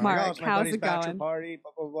for? And we're like, Mark, oh, it's my how's buddy's it bachelor going? party.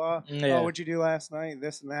 Blah blah blah. Yeah. Oh, what'd you do last night?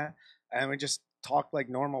 This and that. And we just talked like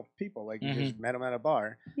normal people. Like we just met him at a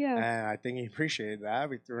bar. yeah. And I think he appreciated that.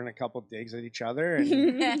 We threw in a couple digs at each other, and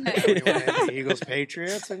we Yeah. went into Eagles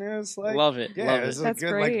Patriots, and it was like, Love it. yeah, Love it was it. a That's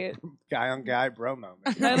good great. like guy on guy bro moment.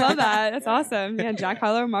 I love that. That's Yeah. awesome. Yeah, Jack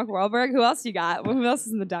Harlow, Mark Wahlberg. Who else you got? Who else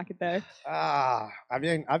is in the docket there? I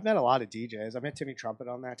mean, I've met a lot of DJs. I met Timmy Trumpet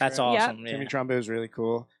on that. That's trip. awesome. Yeah. Timmy Trumpet was really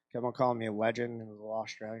cool. Kept on calling me a legend. He was a little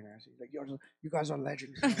Australian. He's like, "You guys are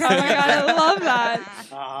legends." Oh my god, I love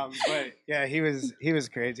that. But yeah, he was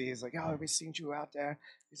crazy. He's like, "Oh, we seen you out there."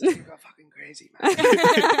 He's like, "You got fucking crazy, man."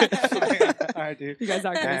 All right, dude. You guys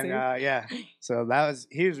are crazy. And yeah, so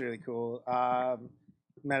he was really cool.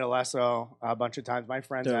 Met Alesso a bunch of times. My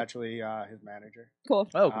friend's Dope. actually his manager. Cool.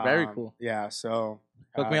 Oh, very Um, cool. Yeah, so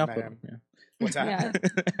Hook me up met with him. him. What's that? Yeah.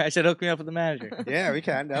 I said hook me up with the manager. Yeah, we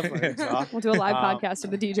can definitely. So, We'll do a live Um, podcast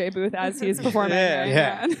in the DJ booth as he's performing.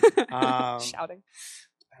 Yeah. right? Yeah. Shouting.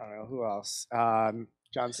 I don't know who else.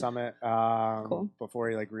 John Summit. Cool. Before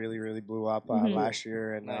he like really blew up Mhm. last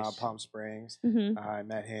year in Nice. Palm Springs. Hmm. I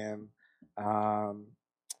met him.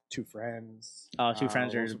 Two friends. Oh, two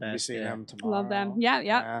friends are we'll the be best. seeing Yeah. them tomorrow. Love them. Yeah,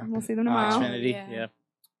 yeah. Yeah. We'll see them tomorrow. Xfinity. Yeah. Yeah.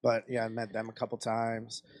 But yeah, I met them a couple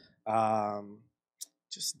times.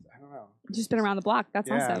 Just I don't know. Just been around the block. That's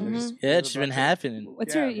Yeah, awesome. there's- Yeah, there's it's a been bunch of- happening.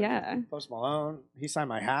 What's Yeah, your like, yeah? Post Malone. He signed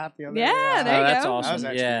my hat the other Yeah, day. there you that's go. awesome. That was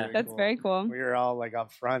actually Yeah. really That's cool. very cool. We were all like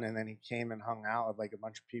up front, and then he came and hung out with like a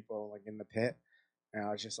bunch of people like in the pit. And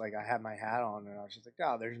I was just like, I had my hat on, and I was just like,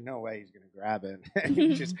 oh, there's no way he's gonna grab it. And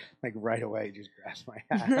he just like right away just grabs my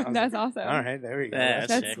hat. I was That's like, awesome. all right, there we go. Yeah,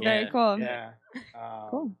 That's sick, very yeah. cool. Yeah.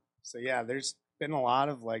 Cool. So yeah, there's been a lot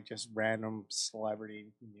of like just random celebrity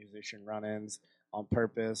musician run-ins on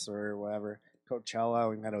purpose or whatever. Coachella,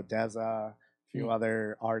 we met Odessa, a few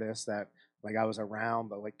other artists that like I was around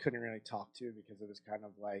but like couldn't really talk to because it was kind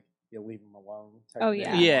of like you leave them alone. Type Oh, of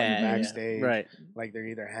yeah. thing, Yeah. backstage, Right. like they're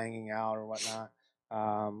either hanging out or whatnot.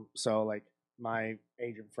 So like my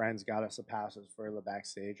agent friends got us the passes for the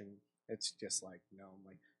backstage, and it's just like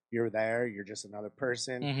like you're there, you're just another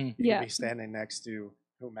person. Hmm. You Yeah. can be standing next to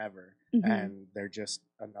whomever, Mhm. and they're just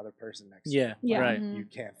another person next to Yeah. Yeah. Right. Mhm. you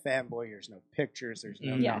can't fanboy. There's no pictures. There's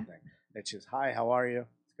no Yeah. nothing. It's just, hi, how are you?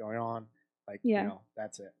 What's going on? Like, Yeah.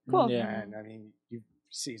 that's it. Cool. Yeah. And I mean, you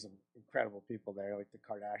see some incredible people there. Like the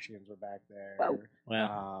Kardashians were back there. Whoa.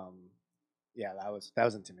 Wow. Yeah, that was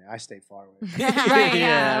intimidating. I stayed far away. Right. Yeah.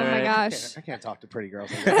 Yeah, Oh my right. gosh. I can't talk to pretty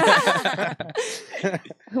girls like that.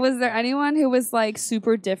 Was there anyone who was like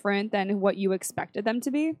super different than what you expected them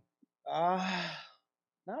to be?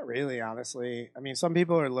 Not really, honestly. I mean, some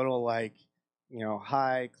people are a little like,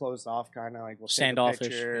 high, closed off, kind of like we'll take a Standoffish,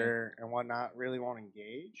 picture and whatnot. Really won't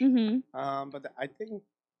engage. Mm-hmm. But I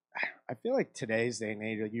feel like today's day and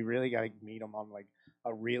age, like, you really got to meet them on like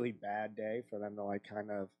a really bad day for them to like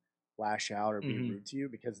kind of lash out or be Mhm. rude to you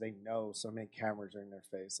because they know so many cameras are in their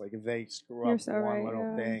face. Like if they screw You're up so one right,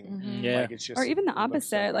 little yeah. thing, Mhm. Yeah. like it's just Or even the it looks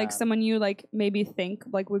so opposite, like bad. someone you like maybe think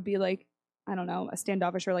like would be like I don't know, a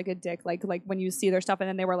standoffish or like a dick, like when you see their stuff and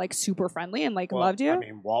then they were like super friendly and like Well, loved you? I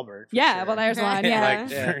mean, Wahlberg. Yeah, sure. well, there's one. Yeah. Like,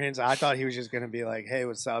 for instance, I thought he was just gonna be like, "Hey,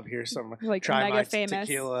 what's up? Here's some Like try mega my famous.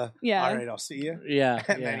 tequila. Yeah. All right, I'll see you." Yeah.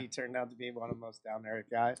 And yeah. then he turned out to be one of the most down to earth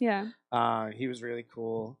guys. Yeah. He was really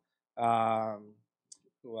cool. Who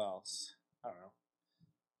else? I don't know.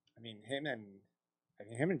 I mean, him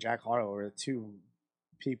and Jack Harlow were the two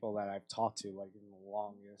people that I've talked to like in the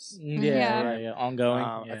longest. Yeah. Ongoing.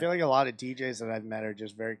 I feel like a lot of DJs that I've met are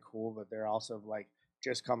just very cool, but they're also like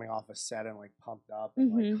just coming off a set and like pumped up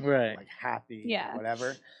and like happy, Yeah. or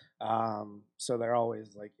whatever. So they're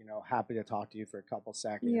always like, happy to talk to you for a couple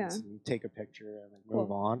seconds and take a picture and then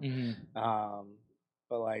move on.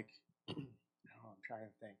 But like, I'm trying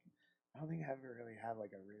to think. I don't think I ever really had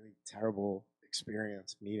like a really terrible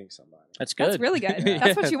experience meeting somebody. That's good. That's really good.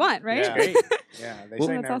 That's what you want, right? Yeah. Great. Yeah, they Well,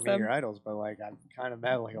 say that's never meet awesome. your idols, but like I've kind of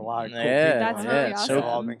met like a lot of cool Yeah, people. That's and really it's awesome.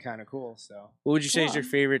 all been kind of cool. So, What would you say is your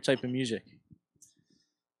Cool. favorite type of music?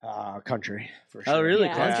 country for sure. Oh, really?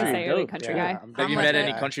 Yeah, I was gonna Country. say you're a Dope. country Yeah, guy. I'm Have you with met it.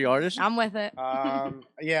 any country artists? I'm with it.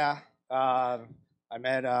 Yeah. I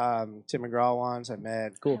met Tim McGraw once. I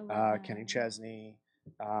met Cool. Kenny Chesney.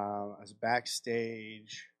 I was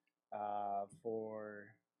backstage for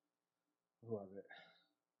who was it?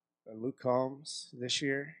 Luke Combs this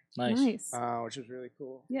year, Nice. which was really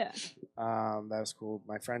cool. Yeah. That was cool.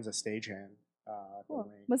 My friend's a stagehand. Cool.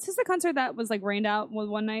 Was this the concert that was like rained out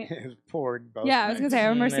one night? It was poured both Yeah, I was gonna nights. say I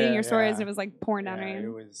remember seeing your stories Yeah. and it was like pouring down Yeah, rain. it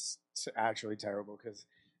was actually terrible because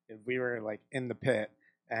we were like in the pit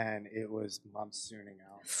and it was monsooning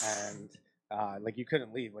out and like you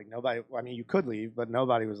couldn't leave. Like nobody. I mean, you could leave, but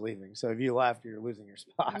nobody was leaving. So if you left, you're losing your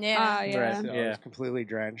spot. Yeah. Yeah. Right. So I Yeah. was completely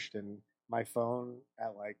drenched, and my phone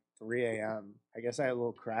at like 3 a.m. I guess I had a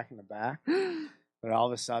little crack in the back, but all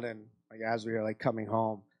of a sudden, like as we were like coming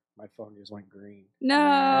home, my phone just went green. No.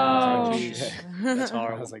 I was Oh, like, jeez. shit. That's I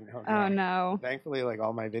horrible. was like, no. Oh no. Thankfully, like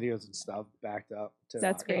all my videos and stuff backed up to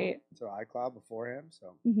That's great. to iCloud beforehand,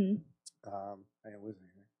 so Hmm. I didn't lose anything.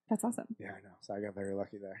 That's awesome. Yeah, I know. So I got very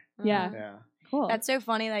lucky there. Yeah. Yeah. Cool. That's so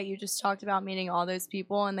funny that you just talked about meeting all those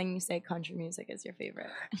people and then you say country music is your favorite.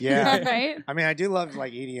 Yeah. right. I mean, I do love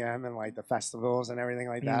like EDM and like the festivals and everything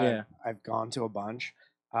like that. Yeah. I've gone to a bunch.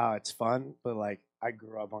 It's fun, but like I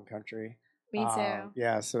grew up on country. Me too.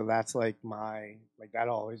 Yeah, so that's like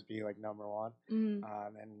that'll always be like number one. Mhm.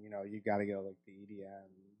 And you got to go like the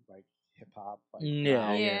EDM, like hip hop, like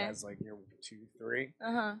Yeah. Yeah. as like your 2, 3.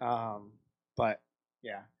 Uh-huh. But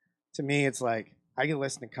yeah, to me, it's like I can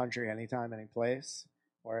listen to country anytime, any place.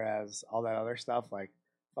 Whereas all that other stuff, like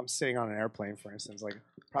if I'm sitting on an airplane, for instance, like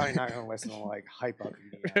probably not gonna listen to like hype up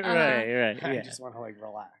EDM. Right. I Yeah. just want to like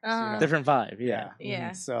relax. Uh-huh. Different vibe. Yeah.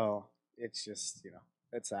 Yeah. So it's just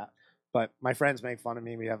it's that. But my friends make fun of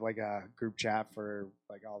me. We have like a group chat for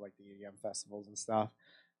like all like the EDM festivals and stuff,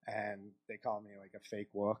 and they call me like a fake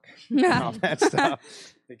wook and all that stuff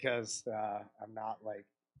because I'm not like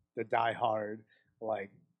the diehard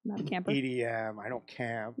like Not a camper. EDM. I don't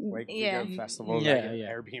camp. Like Yeah. we go to festivals, Yeah, I get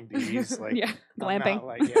yeah. Airbnbs. Like yeah. I'm Glamping. not,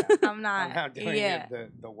 like, yeah, I'm not. I'm not doing yeah.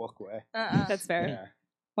 it the wook way. That's fair. Yeah.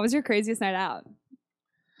 What was your craziest night out?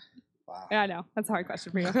 Wow. Yeah, I know. That's a hard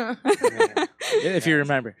question for you. I mean, If you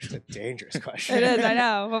remember. it's a dangerous question. It is, I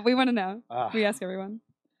know. But we want to know. Ah. We ask everyone.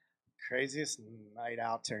 Craziest night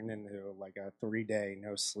out turned into like a 3-day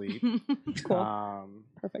no sleep. Cool.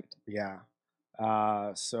 Perfect. Yeah.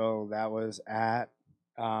 So that was at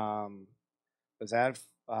what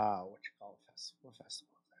you call it? What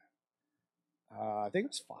festival was that? I think it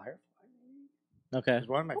was Firefly. Maybe. Okay. It was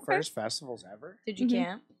one of my Okay. first festivals ever. Did you Mhm.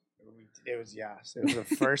 camp? It was yes. It was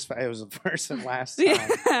the first. It was the first and last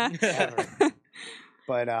time ever.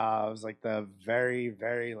 But it was like the very,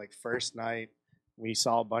 very like first night. We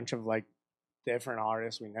saw a bunch of like different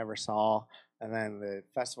artists we never saw, and then the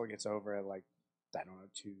festival gets over at like I don't know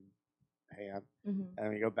 2 a.m. Mhm. And then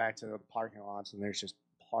we go back to the parking lots, and there's just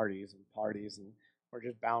parties and parties, and we're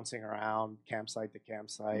just bouncing around campsite to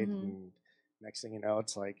campsite. Mhm. And next thing you know,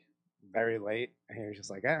 it's like very late, and you're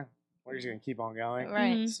just like, we're just gonna keep on going.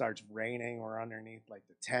 Right. Mhm. It starts raining. We're underneath like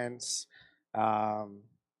the tents.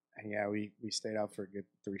 And yeah, we stayed out for a good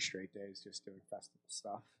 3 straight days just doing festival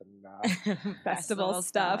stuff. And Festival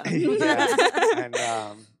stuff. yeah, and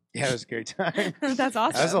yeah, it was a great time. That's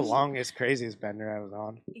awesome. That was the longest, craziest bender I was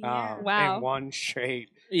on. Yeah. Wow. In one straight.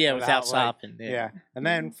 Yeah, without like- stopping. Yeah. And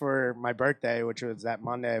then for my birthday, which was that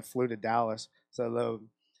Monday, I flew to Dallas. So the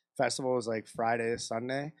festival was like Friday to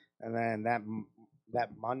Sunday. And then that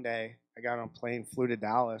Monday, I got on a plane, flew to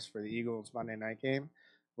Dallas for the Eagles Monday night game.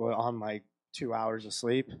 Well, on like 2 hours of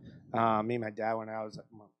sleep. Me and my dad went out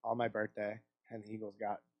on my birthday, and the Eagles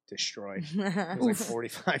got destroyed. It was like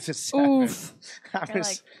 45 to 7. Oof. I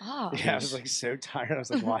was, I was like so tired. I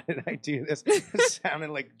was like, why did I do this? It sounded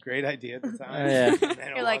like a great idea at the time.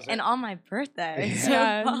 You're like, and on my birthday.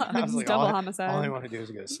 Yeah. I was like, double all homicide. I want to do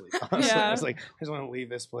is go to sleep. Honestly. I was like, I just want to leave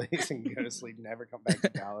this place and go to sleep, never come back to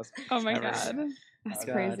Dallas. Oh my Never God. again. That's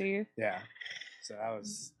God. crazy. Yeah. So that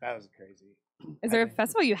was crazy. Is there a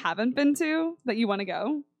festival you haven't been to that you want to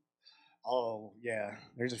go? Oh yeah,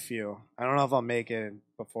 there's a few. I don't know if I'll make it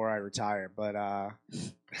before I retire, but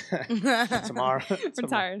tomorrow.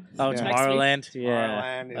 Retired. Oh, Yeah. Tomorrowland.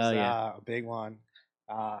 Tomorrowland is a big one.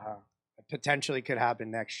 Potentially could happen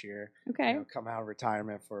next year. Okay. You know, come out of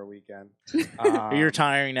retirement for a weekend. Are you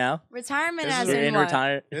retiring now? Retirement This as is- You're in in what?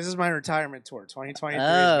 retire. This is my retirement tour. 2023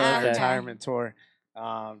 Oh, is my okay. retirement tour.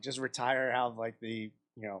 Just retire, have like the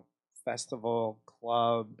festival,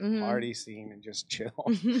 club, party scene, and just chill.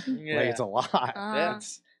 Like it's a lot.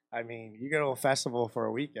 It's, I mean, you go to a festival for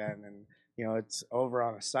a weekend, and it's over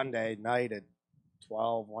on a Sunday night at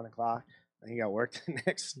 12, 1 o'clock, and you got work the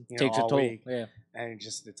next Takes a all toll. week, Yeah. and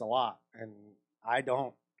it's a lot. And I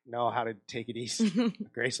don't know how to take it easy.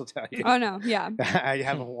 Grace will tell you. Oh no, yeah. I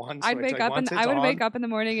have a one. I'd wake up and I would wake up in the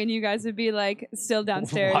morning and you guys would be like still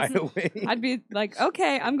downstairs. Wide awake. I'd be like,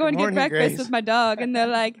 okay, I'm going to get morning, breakfast Grace. with my dog, and they're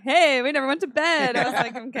like, hey, we never went to bed. I was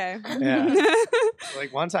like, okay. Yeah.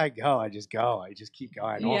 Like once I go, I just go. I just keep going.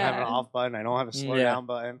 I don't have an Yeah. off button. I don't have a slow down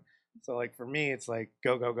button. So like for me, it's like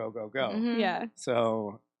go, go, go, go, go. Yeah.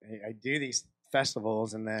 So I do these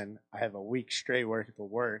festivals, and then I have a week straight worth of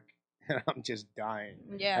work, and I'm just dying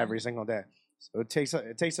every single day. So it takes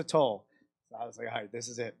a toll. So I was like, all right, this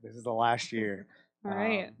is it. This is the last year. All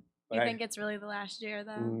right. But You think it's really the last year,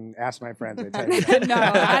 though? ask my friends. They tell you that. No,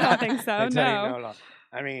 I don't think so. They tell No. you no.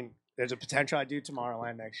 I mean, there's a potential I do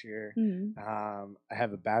Tomorrowland next year. Mhm. I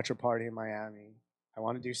have a bachelor party in Miami. I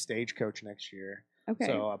want to do Stagecoach next year. Okay.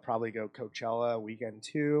 So I'll probably go Coachella weekend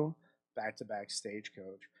 2, back-to-back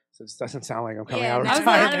Stagecoach. So this doesn't sound like I'm coming out of no,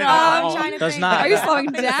 retirement. not at all. all. I'm trying to Does think. not. Are you I slowing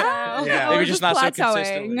don't think down? so. Yeah. Or Maybe just not so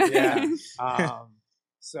plateauing? consistently. Yeah.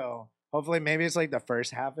 So hopefully maybe it's like the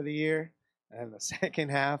first half of the year, and the second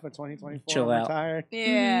half of 2024 Chill I'm out. retired.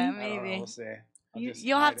 Yeah, I don't know, maybe. we'll see. I'm just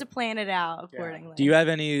You'll have tired. to plan it out accordingly. Do you have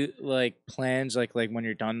any like plans, like when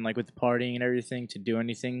you're done, like with the partying and everything, to do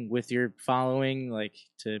anything with your following, like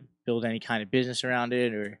to build any kind of business around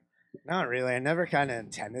it, or Not really. I never kind of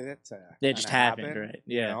intended it to. it just kinda happened, happen, right?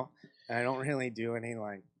 you Yeah. know? And I don't really do any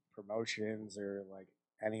like promotions or like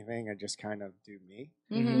anything. I just kind of do me.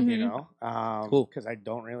 Mhm. You know, Cool. Because I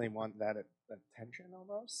don't really want that attention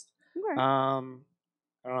almost. Okay.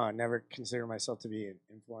 I don't know. I never consider myself to be an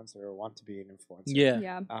influencer or want to be an influencer. Yeah.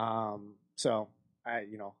 Yeah. So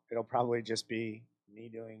it'll probably just be me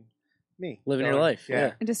doing me, Living your going- life.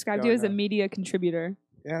 Yeah. I described Going you as a on. media contributor.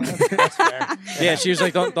 Yeah, that's fair. Yeah. She was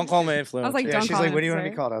like, don't call me influencer. I was like, Yeah, don't she's call like, it, what do you want to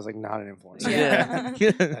be sir. called? I was like, not an influencer.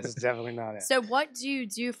 Yeah. That's definitely not it. So what do you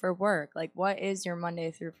do for work? Like, what is your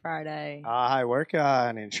Monday through Friday? I work at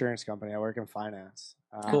an insurance company. I work in finance.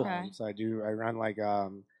 Cool. Okay. So I run like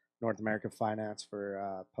North American finance for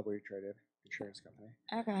a publicly traded insurance company.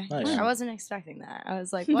 Okay. Nice. I wasn't expecting that. I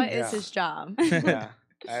was like, what is Yeah. his job? Yeah,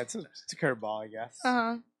 it's a curveball, I guess.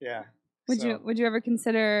 Uh-huh. Yeah. Would you ever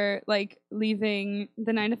consider like leaving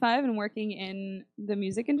the 9 to 5 and working in the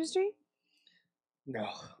music industry? No.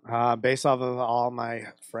 Based off of all my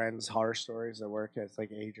friends' horror stories that work as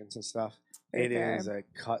like agents and stuff, it Fair. is a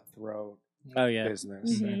cutthroat Oh yeah.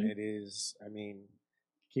 business, and Mhm. it is. I mean,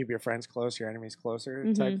 keep your friends close, your enemies closer,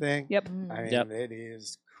 Mhm. type thing. Yep. I mean, Yep. it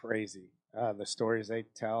is crazy. The stories they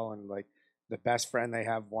tell, and like the best friend they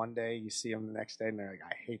have one day, you see them the next day, and they're like,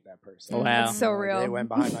 "I hate that person." Oh, wow. It's so Like, real. They went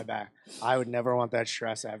behind my back. I would never want that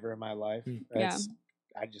stress ever in my life. Mm. Yeah.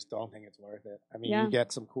 I just don't think it's worth it. I mean, Yeah. you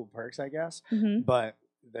get some cool perks, I guess, Mm-hmm. but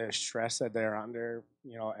the stress that they're under,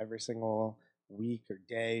 every single week or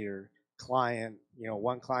day or client,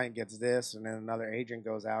 one client gets this, and then another agent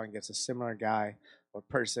goes out and gets a similar guy or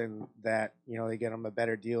person that, they get them a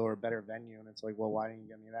better deal or a better venue. And it's like, well, why didn't you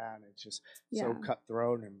get me that? And it's just so Yeah.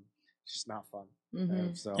 cutthroat, and it's just not fun.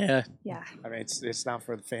 Mhm. So, Yeah. Yeah. I mean, it's not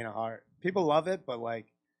for the faint of heart. People love it, but like,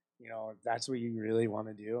 if that's what you really want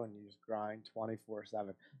to do, and you just grind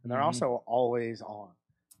 24/7. And they're Mhm. also always on.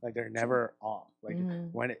 Like they're never off. Like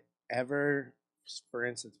Mhm. whenever, for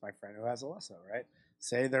instance, my friend who has Alesso, right?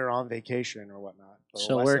 Say they're on vacation or whatnot, but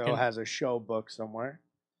Still Alesso working. has a show booked somewhere,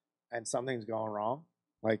 and something's going wrong.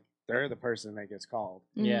 Like they're the person that gets called.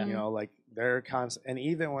 Yeah. Like they're constant, and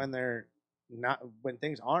even when they're not, when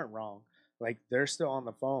things aren't wrong, like they're still on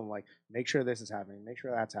the phone, like make sure this is happening, make sure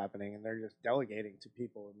that's happening, and they're just delegating to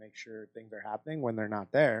people to make sure things are happening when they're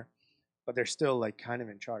not there, but they're still like kind of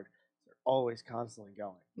in charge. They're always constantly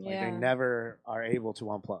going. Like Yeah. they never are able to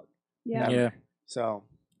unplug. Yeah. Never. Yeah. So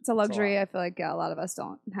It's a luxury I feel like a lot of us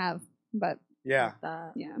don't have. But yeah, Like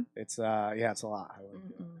that. yeah, it's a lot. I would,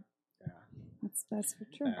 Mm-mm. yeah. that's for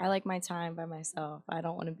sure. Yeah. I like my time by myself. I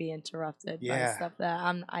don't want to be interrupted by Yeah. stuff that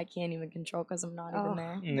I can't even control because I'm not even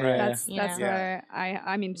there. Yeah. That's You know? where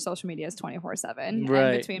I mean social media is 24/7 Right,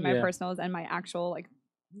 and between my yeah. personals and my actual like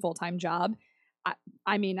full-time job.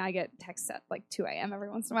 I mean, I get texts at like 2 a.m. every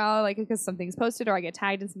once in a while, like because something's posted or I get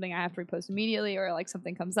tagged in something I have to repost immediately or like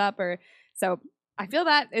something comes up or so. I feel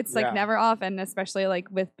that it's like Yeah. never off, and especially like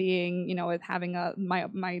with being, you know, with having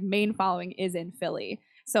my main following is in Philly.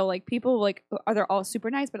 So like people like they're all super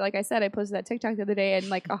nice, but like I said, I posted that TikTok the other day, and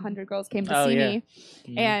like 100 girls came to see me,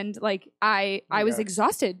 and like I was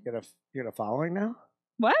exhausted. You get a following now?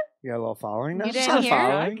 What? You got a little following now? You didn't hear?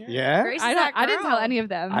 following? Yeah. Grace is I that didn't tell girl. any of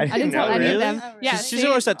them. I I didn't didn't tell know, any of really? them. Yeah, She's see?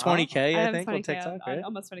 almost at 20K, I I have think, on 20K TikTok, right?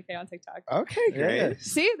 almost 20K on TikTok. Okay, great.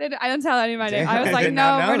 See, I don't tell any of my name. Damn, I was I like, did no,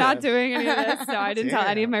 not know we're not this. doing any of this. No, I didn't tell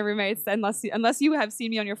any of Damn. my roommates unless you have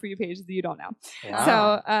seen me on your For You page that you don't know. Wow.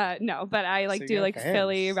 So no, but I like So do you're like fans.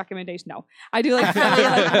 Philly recommendation. No, I do like Philly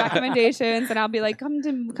like recommendations, and I'll be like, come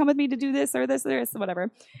with me to do this or this or this,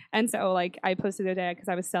 whatever. And so like I posted the other day because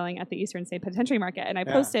I was selling at the Eastern State Penitentiary Market, and I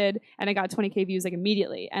posted and I got 20K views like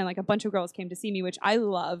immediately, and like a bunch of girls came to see me, which I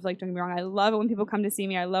love. Like don't get me wrong, I love it when people come to see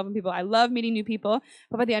me. I love meeting new people.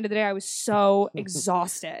 But by the end of the day, I was so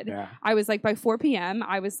exhausted. Yeah. I was like by 4 p.m.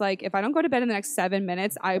 I was like, if I don't go to bed in the next 7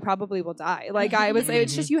 minutes, I probably will die. Like I was,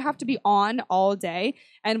 it's just you have to be on all day.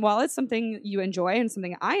 And while it's something you enjoy and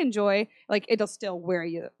something I enjoy, like it'll still wear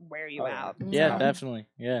you Oh, yeah. out. Yeah, So, definitely.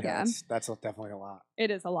 Yeah. Yeah. That's definitely a lot.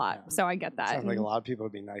 it is a lot. Yeah. So I get that. Sounds like a lot of people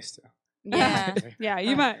would be nice to. Yeah. Yeah,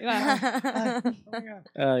 you might. Oh my God.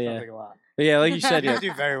 Oh, yeah. Sounds like a lot. But yeah, like you said, You yeah.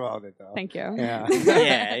 do very well with it, though. Thank you. Yeah.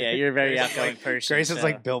 yeah, you're a very Grace is outgoing like- person. Grace is so-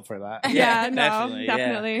 like built for that. Yeah, Yeah, no, definitely, yeah.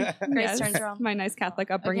 definitely. Grace Yes. turns her on. My nice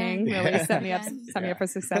Catholic upbringing Okay. really set me up Okay. for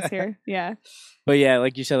success here. Yeah. But yeah,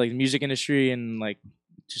 like you said, like the music industry and like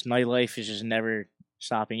just nightlife is just never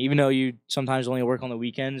stopping. Even though you sometimes only work on the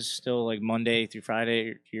weekends, still like Monday through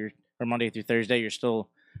Friday, or Monday through Thursday, you're still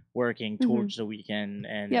working towards the weekend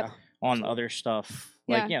and Yep. on other stuff.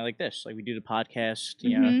 Like Yeah. like this, like we do the podcast.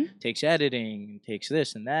 You know, takes editing and takes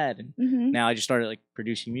this and that, and now I just started like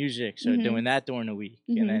producing music, so doing that during the week,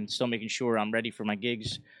 and then still making sure I'm ready for my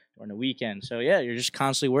gigs during the weekend. So yeah, you're just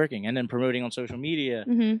constantly working, and then promoting on social media,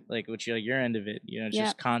 like which like your end of it. You know, it's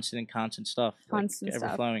just constant stuff, Constant like, stuff.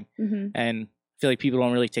 ever flowing, Mm-hmm. and I feel like people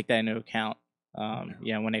don't really take that into account.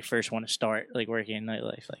 You know, when they first want to start like working in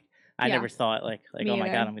nightlife, like I Yeah. never thought like Me oh my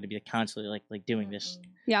either. god, I'm going to be constantly like doing this.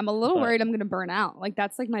 Yeah, I'm a little But- worried I'm gonna burn out. Like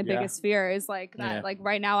that's like my Yeah. biggest fear is like that. Yeah. Like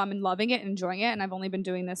right now I'm loving it and enjoying it, and I've only been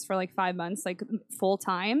doing this for like 5 months, like full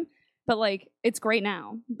time. But like it's great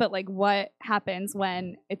now. But like what happens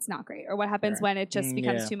when it's not great, or what happens Right. when it just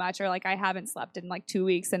becomes Yeah. too much, or like I haven't slept in like 2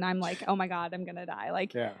 weeks and I'm like, oh my god, I'm gonna die.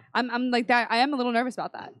 Like Yeah. I'm like that. I am a little nervous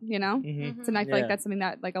about that, you know. Mm-hmm. So and I feel like Yeah. that's something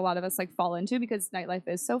that like a lot of us like fall into because nightlife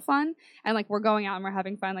is so fun, and like we're going out and we're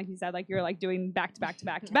having fun, like you said, like you're like doing back to back to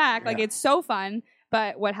back to back. Like Yeah. it's so fun.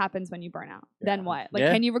 But what happens when you burn out? Then Yeah. what? Like,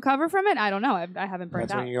 Yeah. can you recover from it? I don't know. I haven't burned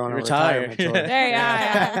That's out. when you go on a Retire. retirement tour. There,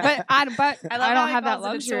 yeah. But I love don't how he have that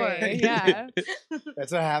calls it a luxury. tour. Yeah,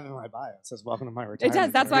 That's what I have in my bio. It says, "Welcome to my it retirement."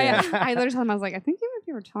 does. That's tour." why Yeah. I literally told him I was like, I think you might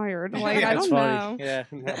be retired. Like, Yeah, I That's don't know. funny.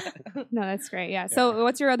 Yeah. No, that's great. Yeah. So,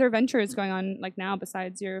 what's your other ventures going on like now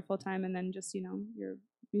besides your full time and then just your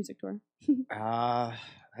music tour?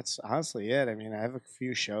 That's honestly it. I mean, I have a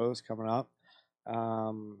few shows coming up,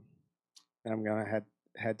 and I'm gonna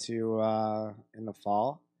head to in the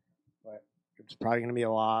fall, but it's probably gonna be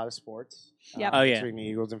a lot of sports. Yep. Oh, yeah. between the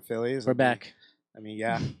Eagles and Phillies. We're back. I mean,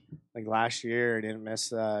 yeah, like last year, I didn't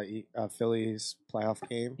miss Phillies playoff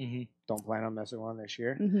game. Mm-hmm. Don't plan on missing one this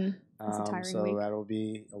year. Mm-hmm. It's a tiring So week. that'll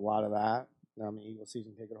be a lot of that. I'm an Eagles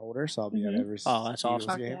season ticket holder, so I'll be at Mhm. every Oh, that's Eagles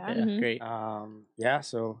awesome. game. Yeah. Yeah, Mhm. great. Yeah,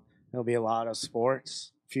 so there'll be a lot of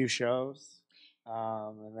sports, a few shows,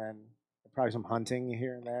 and then probably some hunting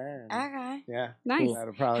here and there. And Okay. yeah, Nice.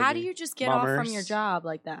 that'll probably How be do you just get off from your mummers. job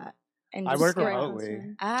like that? And I just work go-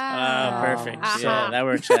 remotely. Ah, Perfect. Aha. Yeah, that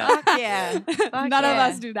works out. Fuck yeah. Fuck None of yeah.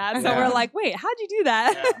 us do that, so Yeah. we're like, wait, how'd you do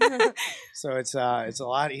that? So it's a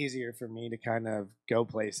lot easier for me to kind of go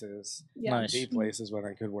places, Yeah. Nice. be places when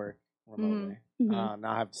I could work remotely, Mhm.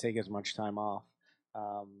 not have to take as much time off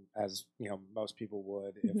as most people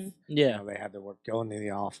would if Mhm. Yeah. they had to go into the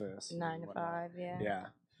office. and 9 to whatnot. 5, yeah. Yeah.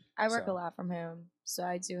 I work a So- lot from home, so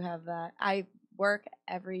I do have that. I work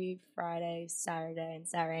every Friday, Saturday, and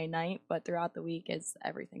Saturday night, but throughout the week is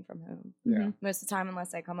everything from home. Yeah. Mhm. Most of the time,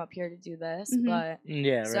 unless I come up here to do this, Mhm. but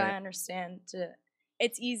Yeah, so I right. understand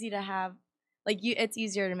it's easy to have. Like it's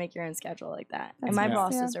easier to make your own schedule like that. That's and my nice.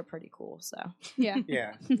 bosses are pretty cool, so. Yeah.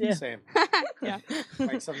 Yeah, same. Yeah.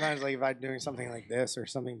 Like sometimes, like if I'm doing something like this or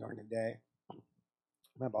something during the day,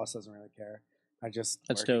 my boss doesn't really care. I just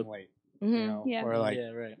That's working dope. late, Mhm. Yeah. or like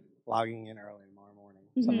right. logging in early tomorrow morning,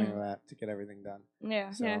 something like that to get everything done.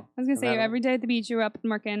 Yeah. So, Yeah, I was gonna say and that- every day at the beach you're up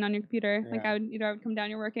and working on your computer. Like Yeah. I would come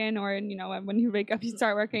down, you're working, or when you wake up you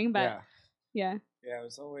start working. But yeah, it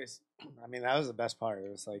was always. I mean, that was the best part. It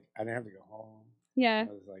was like I didn't have to go home. yeah. It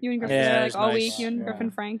was like, You and I Griffin was Yeah, were it like was all nice. week. You and Yeah.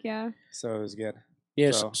 Griffin Frank, yeah. So it was good.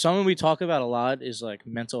 Yeah, So- something we talk about a lot is like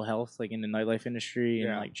mental health, like in the nightlife industry, and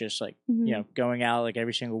Yeah. like just like Mhm. you know going out like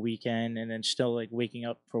every single weekend, and then still like waking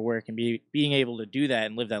up for work and being able to do that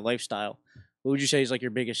and live that lifestyle. What would you say is like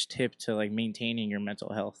your biggest tip to like maintaining your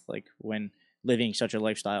mental health, like when living such a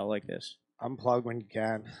lifestyle like this? Unplug when you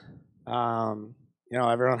can.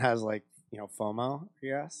 Everyone has like FOMO, I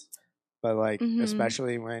guess, but like Mhm.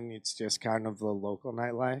 especially when it's just kind of the local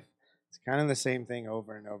nightlife, it's kind of the same thing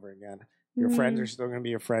over and over again. Your friends are still going to be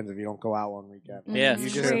your friends if you don't go out one weekend. Yeah, you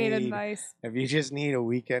Mhm. just Great need, advice. if you just need a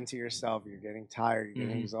weekend to yourself, you're getting tired, you're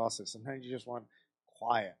getting Mhm. exhausted. Sometimes you just want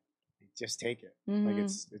quiet. Just take it. Mhm. Like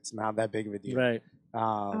it's not that big of a deal. Right.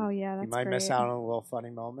 Oh yeah, that's you might miss great. out on a little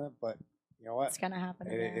funny moment, but you know what? It's gonna happen.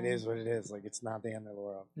 It again. is what it is. Like it's not the end of the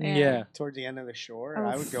world. Yeah. Yeah. Towards the end of the shore, Oh.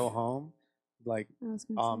 I would go home like I was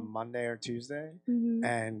gonna say. Monday or Tuesday Mhm.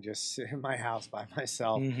 and just sit in my house by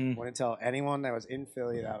myself. Mhm. Wouldn't tell anyone that was in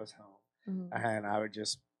Philly that I was home, Mhm. and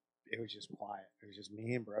it was just quiet. It was just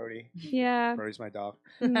me and Brody. Yeah. Brody's my dog,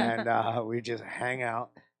 Mhm. and we just hang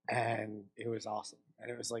out, and it was awesome. And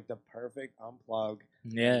it was like the perfect unplug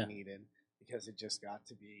Yeah. that we needed because it just got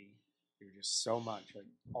to be. It was just so much, like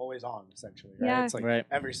always on, essentially. Right? Yeah. It's like Right.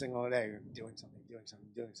 every single day, you're doing something.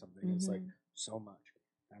 It's like Mhm. so much.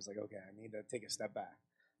 I was like, okay, I need to take a step back.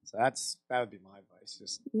 So that would be my advice.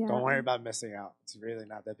 Just Yeah. don't worry about missing out. It's really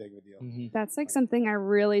not that big of a deal. Mhm. That's like something I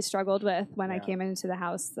really struggled with when I Yeah. came into the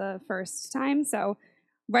house the first time. So,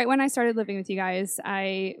 right when I started living with you guys,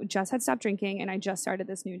 I just had stopped drinking and I just started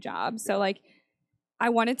this new job. So, like, I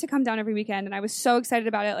wanted to come down every weekend and I was so excited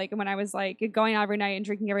about it. Like, when I was like going out every night and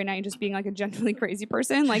drinking every night and just being like a genuinely crazy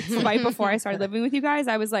person, like, right before I started living with you guys,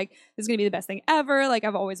 I was like, this is going to be the best thing ever. Like,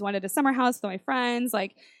 I've always wanted a summer house with my friends.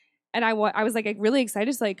 Like, and I was like really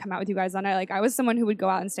excited to like come out with you guys on it. Like I was someone who would go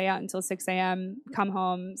out and stay out until 6 a.m., come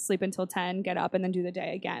home, sleep until 10, get up, and then do the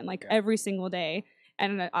day again, like every single day.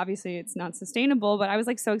 And obviously it's not sustainable, but I was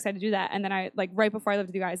like so excited to do that. And then I like right before I lived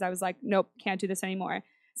with you guys, I was like, nope, can't do this anymore.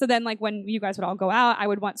 So then like when you guys would all go out, I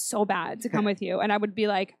would want so bad to come with you. And I would be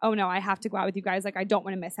like, oh no, I have to go out with you guys. Like I don't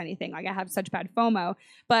want to miss anything. Like I have such bad FOMO.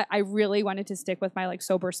 But I really wanted to stick with my like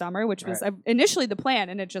sober summer, which was initially the plan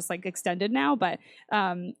and it just like extended now. But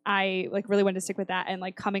I like really wanted to stick with that and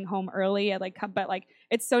like coming home early. But like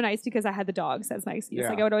it's so nice because I had the dogs as my excuse.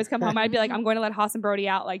 Like I would always come home. I'd be like, I'm going to let Haas and Brody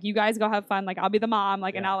out. Like you guys go have fun. Like I'll be the mom.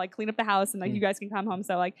 Like and I'll like clean up the house and like you guys can come home.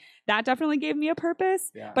 So like that definitely gave me a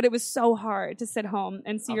purpose. Yeah. But it was so hard to sit home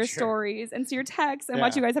and see your stories and see your texts and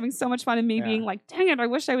watch you guys having so much fun and me being like, dang it, I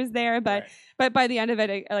wish I was there. But by the end of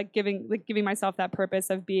it, I, like giving myself that purpose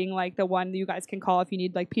of being like the one that you guys can call if you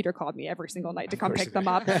need. Like Peter called me every single night to come pick them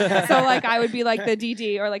up. So like I would be like the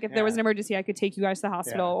DD, or like if there was an emergency, I could take you guys to the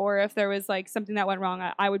hospital. Or if there was like something that went wrong,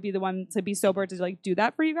 I would be the one to be sober to like do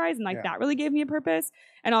that for you guys. And like that really gave me a purpose.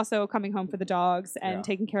 And also coming home for the dogs and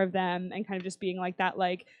taking care of them and kind of just being like that,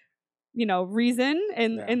 like, you know, reason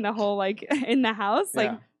in the whole like in the house.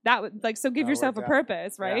 Like that would like, so give yourself a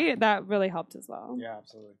purpose, right? That really helped as well. Yeah,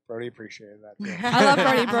 absolutely. Brody appreciated that too. I love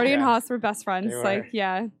Brody. Brody and Haas were best friends. They Like, were.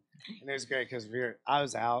 And it was great because I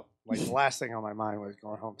was out. Like the last thing on my mind was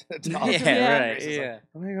going home to the dogs. Right. Like,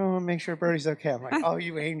 I'm gonna go and make sure Brody's okay. I'm like, oh,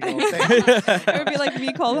 you angel. Thank you. It would be like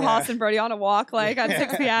me calling Haas and Brody on a walk like at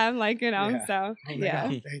 6 p.m. Like, you know, so yeah.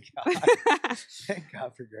 Oh, thank God. Thank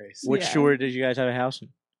God for grace. Which shore did you guys have a house in?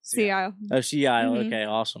 Sea Isle. Oh, Sea Isle. Okay,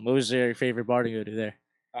 awesome. What was your favorite bar to go to there?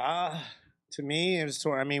 To me, it was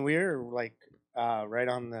we were like right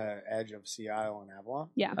on the edge of Sea Isle and Avalon.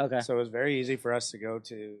 Yeah. Okay. So it was very easy for us to go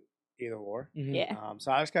to either or. Mhm. Yeah.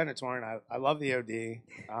 So I was kind of torn. I love the OD,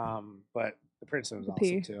 but the Princeton was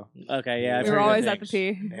P. awesome too. Okay, yeah. I've We heard were good always at the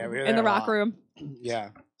things. P Yeah, we were in there the a rock lot. room. Yeah.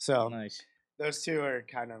 So Nice. those two are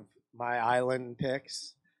kind of my island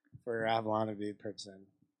picks. For Avalon to be Princeton,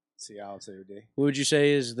 Sea Isle to OD. What would you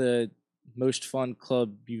say is the most fun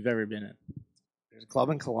club you've ever been in? There's a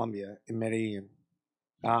club in Colombia in Medellin.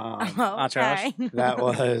 Okay. That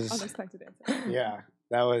was Unexpected answer. yeah,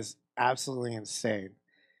 that was absolutely insane.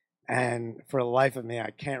 And for the life of me,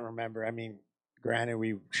 I can't remember. I mean, granted,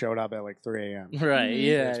 we showed up at like 3 a.m. Right. Mhm.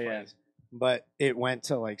 Yeah. this Yeah. place, but it went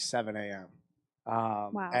to like 7 a.m.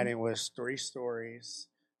 And it was 3 stories.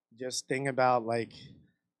 Just think about like,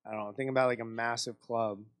 I don't know, think about like a massive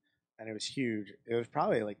club, and it was huge. It was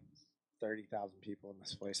probably like 30,000 people in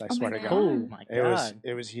this place. I swear to God. Oh my God.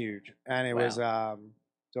 It was huge, and it was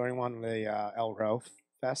during one of the El Rofe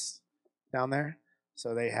Fest down there.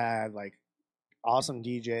 So they had like awesome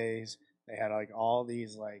DJs. They had like all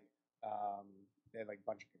these like they had like a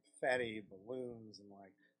bunch of confetti, balloons, and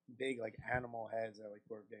like big like animal heads that like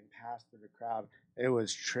were getting passed through the crowd. It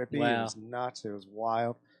was trippy. It was nuts. It was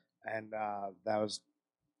wild, and that was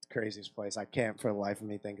the craziest place. I can't for the life of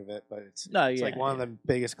me think of it, but it's like one of the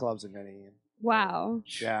biggest clubs in Indiana. Wow.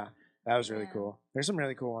 Yeah, that was really cool. There's some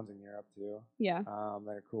really cool ones in Europe too. Yeah.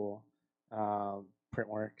 That are cool.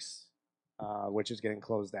 Printworks, which is getting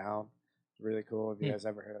closed down. Really cool. Have you guys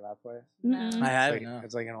ever heard of that place? No. I haven't. It's like,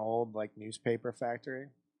 it's like an old like newspaper factory,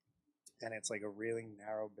 and it's like a really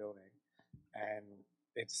narrow building, and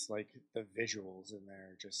it's like the visuals in there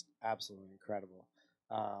are just absolutely incredible.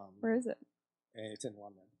 Where is it? It's in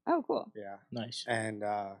London. Oh, cool. Yeah. Nice. And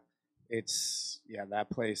that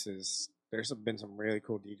place is. There's been some really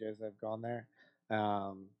cool DJs that have gone there,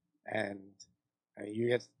 and you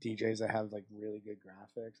get DJs that have like really good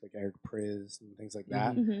graphics, like Eric Priz and things like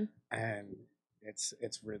that, and it's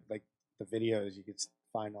like the videos you could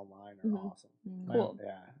find online are awesome. Cool.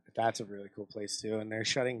 Yeah, that's a really cool place too. And they're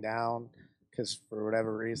shutting down because for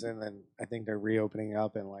whatever reason, and I think they're reopening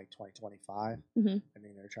up in like 2025. I think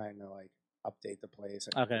they're trying to like update the place.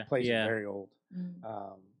 The place is very old,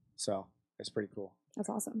 so it's pretty cool. That's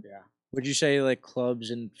awesome. Yeah. Would you say like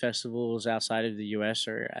clubs and festivals outside of the U.S.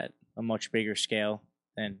 are at a much bigger scale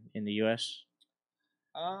than in the U.S.?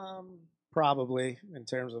 Probably in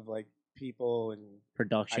terms of like people and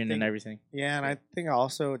production and everything. Yeah, and I think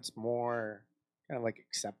also it's more kind of like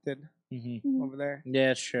accepted over there.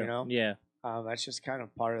 Yeah, it's true. You know? Yeah. That's just kind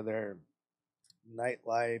of part of their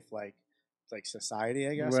nightlife, like society,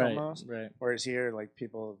 I guess, Right, almost. right. Whereas here, like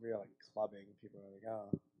people, if you're like clubbing, people are like, oh,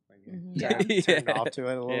 like turned off to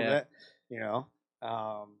it a little bit, you know.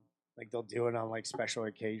 Like they'll do it on like special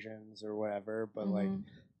occasions or whatever, but like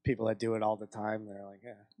people that do it all the time, they're like,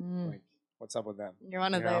 yeah, like what's up with them? You're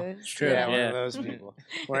one of those. True. Yeah, one of those people.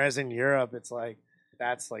 Whereas in Europe, it's like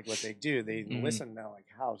that's like what they do. They listen to like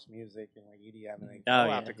house music and like EDM, and they go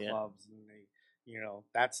out to clubs, and they, you know,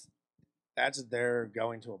 that's their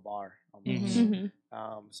going to a bar almost.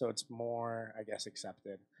 So it's more, I guess,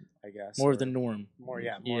 accepted. I guess more of the norm. More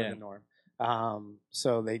of the norm.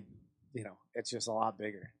 So they, you know, it's just a lot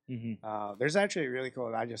bigger. There's actually really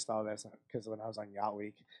cool. I just thought of this because when I was on Yacht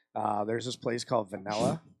Week, there's this place called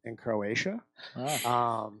Vanilla in Croatia.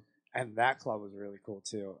 And that club was really cool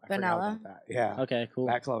too. I forgot about that. Yeah. Okay, cool.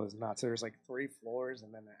 That club was nuts. There was like 3 floors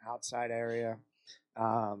and then an outside area.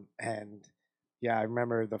 And yeah, I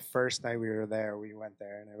remember the first night we were there, we went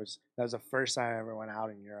there, and that was the first time I ever went out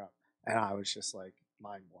in Europe, and I was just like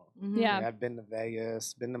mind blown. Yeah. Like, I've been to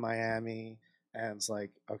Vegas, been to Miami, and it's like,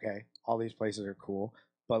 okay, all these places are cool,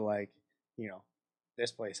 but like, you know,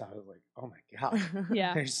 this place, I was like, oh my God.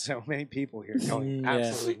 Yeah. There's so many people here going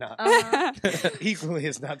absolutely nuts. Equally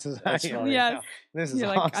as nuts as I am. Yes. Right, this is You're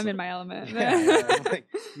awesome. like, I'm in my element. I'm like,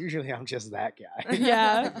 usually I'm just that guy.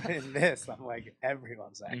 Yeah. In this, I'm like,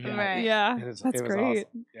 everyone's that guy. Right. Yeah. That's great.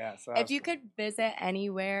 Awesome. Yeah. So if you could visit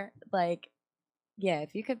anywhere, like,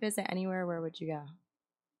 if you could visit anywhere, where would you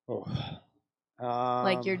go?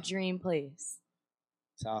 Like your dream place.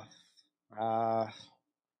 Tough. I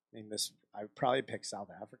mean, I'd probably pick South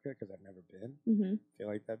Africa because I've never been. I feel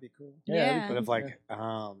like that'd be cool. Yeah. But if like,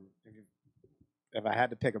 if I had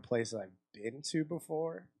to pick a place that I've been to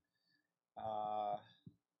before,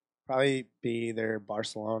 probably be either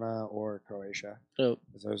Barcelona or Croatia. So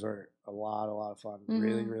those are a lot of fun.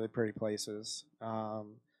 Really, really pretty places.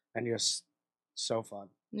 And just so fun.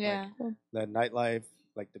 Yeah. Like, the nightlife,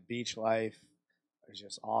 like the beach life is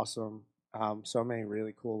just awesome. So many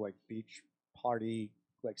really cool like beach party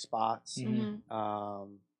like spots. The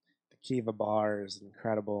Kiva bar is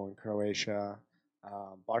incredible in Croatia.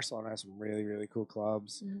 Barcelona has some really, really cool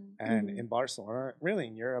clubs. And in Barcelona, really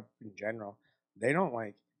in Europe in general, they don't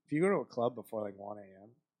like, if you go to a club before like 1 a.m.,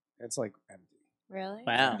 it's like empty. Really?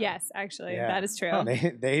 Wow. Yes, actually, that is true.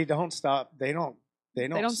 They don't stop. They don't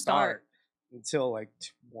start until like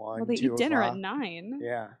 1. Well, they 2 eat dinner o'clock. at 9.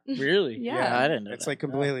 Yeah. Really? Yeah. I didn't know It's that. like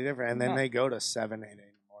completely different. And then they go to 7, 8 in the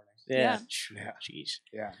morning. Yeah. Yeah. Jeez.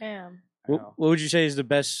 Yeah. Damn. What would you say is the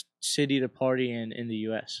best city to party in the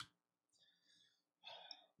U.S.?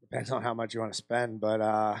 Depends on how much you want to spend, but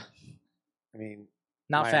I mean,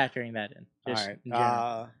 Not factoring that in. Just all right. in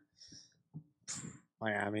general.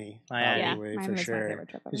 Miami, Yeah, probably Miami for was my sure. favorite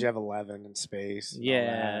trip ever. Because you have 11 in space. And all Yeah,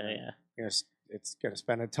 that, and, yeah. you know, it's gonna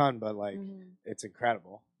spend a ton, but like it's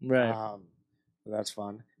incredible. Right. That's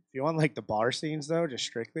fun. If you want like the bar scenes though, just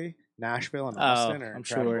strictly Nashville and Austin are I'm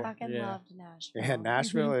incredible. sure. I fucking Yeah. loved Nashville. Yeah,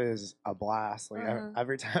 Nashville is a blast. Like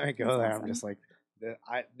every time I go there, awesome. I'm just like,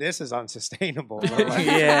 this is unsustainable. But like,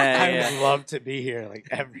 Yeah, I would love to be here like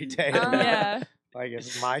every day. Yeah. Like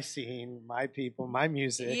it's my scene, my people, my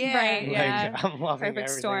music. Yeah. Right, Like, yeah. I'm loving Perfect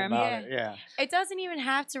everything storm. about it. Yeah. It doesn't even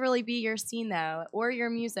have to really be your scene though, or your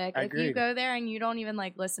music. If you Agreed. go there and you don't even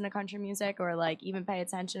like listen to country music or like even pay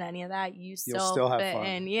attention to any of that, you You'll still have fit fun.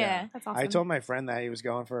 in. Yeah. Yeah. That's awesome. I told my friend that he was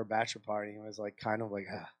going for a bachelor party and was like, kind of like,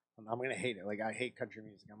 I'm gonna hate it. Like I hate country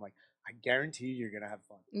music. I'm like, I guarantee you're gonna have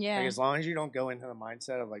fun. Yeah. Like as long as you don't go into the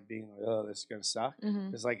mindset of like being like, oh, this is gonna suck.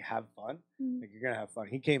 Mhm. Just like have fun. Mhm. Like you're gonna have fun.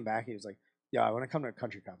 He came back. He was like, yeah, I want to come to a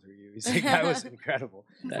country concert with you. He's like, that was incredible.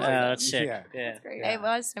 That's sick. Yeah. Yeah. That's great. Yeah. It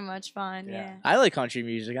was so much fun. Yeah. Yeah. I like country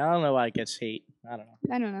music. I don't know why it gets hate. I don't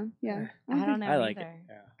know. I don't know. Yeah. I don't know I like it. either.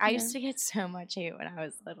 Yeah. I Yeah. used to get so much hate when I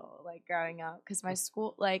was little, like growing up, because my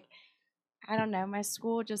school, like, I don't know, my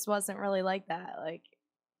school just wasn't really like that. Like,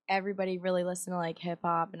 everybody really listened to like hip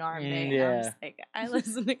hop and R&B. And I was yeah. like, I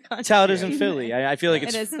listen to country. That's how it is in Philly. I feel like It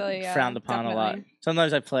it's is Philly, yeah, frowned upon a lot. definitely.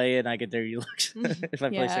 Sometimes I play it and I get dirty looks if I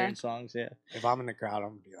play Yeah. certain songs. Yeah. If I'm in the crowd, I'm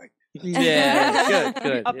gonna be like, Yeah.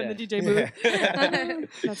 Good. Up yeah. in the DJ booth. Yeah.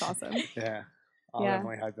 That's awesome. yeah, I'll Yeah.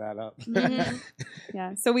 definitely hype that up. Mhm.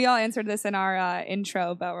 Yeah. So we all answered this in our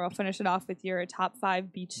intro, but we'll finish it off with your top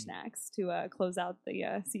 5 beach snacks to close out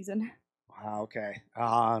the season. Wow, okay.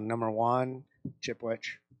 Number 1,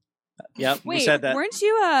 Chipwich. Yep. Wait, we said that. weren't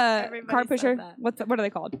you a Everybody cart said pusher? that. What are they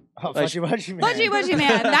called? Oh, Fudgy Wudgy Man. Fudgy Wudgy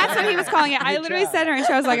Man. That's what he was calling it. I Good literally job. said it, and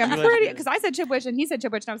I was like, I'm Fudgy Wudgy pretty, Man. because I said Chipwich and he said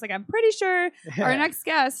Chipwich, and I was like, I'm pretty sure Yeah. our next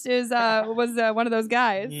guest is was one of those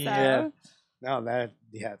guys. So. Yeah. No,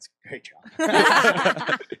 it's a great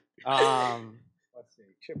job. Let's see.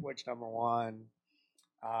 Chipwich number 1.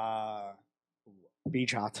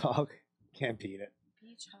 Beach hot dog. Can't beat it.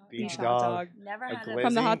 Beach hot dog. dog. Never A had it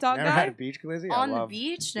From the glizzy. hot dog Never guy? had a beach glizzy? I on the love-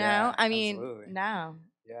 beach. No, Yeah, I mean, absolutely. no.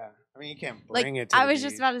 Yeah. I mean, you can't Like, bring it to I the was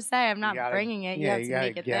just beach. about to say, I'm not You gotta- bringing it. You yeah, have to gotta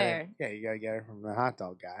make it get there. Yeah, you gotta get it from the hot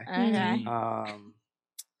dog guy. Okay.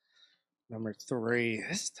 Number 3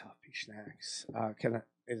 is tough beach snacks.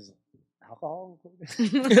 Is alcohol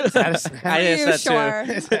included? Is that a snack? I Are you asked that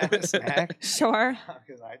sure? Is that a snack? Sure.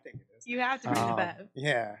 Because I think it is. You have to bring the bev.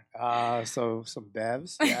 Yeah. So some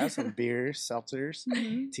bevs. Yeah. Some beers, seltzers,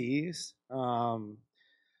 Mhm. teas.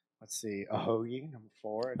 Let's see. A hoagie, number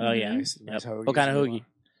 4. Oh, yeah. Nice Yep. hoagies. What kind of hoagie?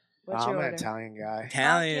 What's I'm your an order? Italian guy.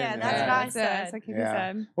 Italian. yeah, that's Yeah. what I That's it. That's said. like you Yeah.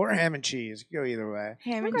 said. Or ham and cheese. You go either way.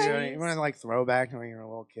 Ham and Okay. You want to like throwback to when you were a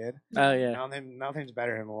little kid? Oh yeah. Nothing's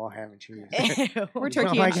better than a little ham and cheese. Ew. We're You turkey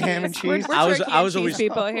don't like and ham and cheese. We're cheese? I was- turkey I and was cheese always-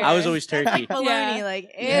 people here. I was always turkey. Like bologna, Yeah. like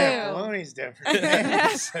ew. Yeah, bologna's different.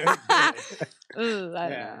 It's so good. Ooh, I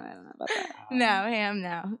don't Yeah. know. I don't know about that. No, ham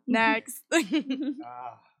no. Next. Let's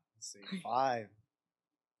see. 5. I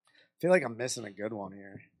feel like I'm missing a good one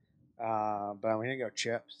here. But I'm gonna go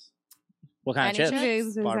chips. What kind Any of chips? chips?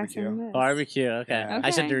 It's the exact Barbecue. same list. Barbecue. Okay. Yeah. I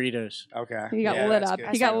said Okay. Doritos. Okay. He got Yeah, lit that's up. good.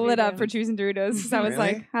 He got That's lit up good. for choosing Doritos. So I was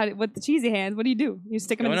Really? like, with the cheesy hands, what do? You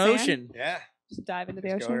stick them Go in in the the sand? ocean. Yeah. Just dive into the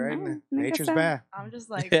Just ocean. go right in Oh, there. I guess Nature's uh, so. bath. I'm just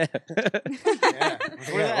like Yeah.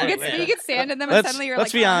 Yeah. You get sand in them, and Let's suddenly you're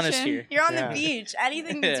let's like, be honest crunching. here. you're on Yeah. the beach.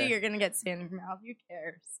 Anything you do, Yeah. you're gonna get sand in your mouth. Who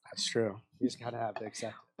cares? That's true. You just gotta have to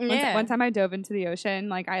accept One time I dove into the ocean.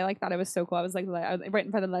 Like I thought it was so cool. I was like I was right in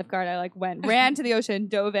front of the lifeguard. I ran to the ocean,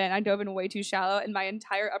 dove in. I dove in way too shallow, and my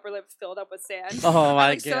entire upper lip filled up with sand. Oh I my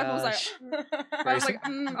like, stood up and was gosh. I was like,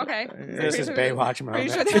 okay. it. This is Baywatch mode. Pretty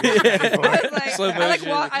sure Yeah. I was like, Slow I like,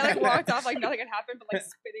 motion. I walked off like nothing had happened, but like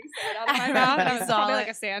spitting sand out of my mouth. And I was Saw probably it. like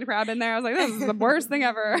a sand crab in there. I was like, this is the worst thing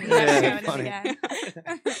ever. Yeah. Doing it again.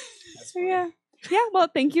 That's funny. Yeah. Yeah, well,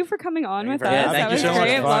 thank you for coming on Thank with you for us. having That me. was Thank you so much.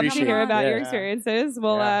 great. I Love to appreciate hear it. about your Yeah. experiences.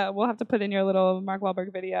 We'll have to put in your little Mark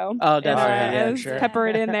Wahlberg video. Oh, And, definitely. yeah, just sure. pepper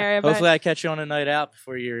it in there. But Hopefully, I catch you on a night out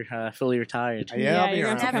before you're fully retired. Yeah, I'll be you're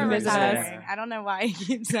around. gonna have to Never come visit us. retiring. I don't know why you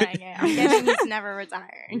keep saying it. I'm guessing he's never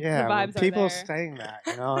retiring. Yeah, The well, vibes are people there. saying that,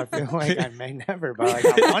 I feel like I may never, but like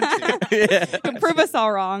I want to. Yeah. to prove us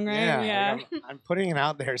all wrong, right? Yeah, like, I'm putting it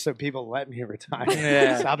out there so people let me retire.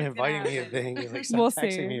 Yeah. Stop inviting me to things. Like, stop We'll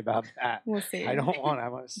texting see. me about that. We'll see. I don't want. I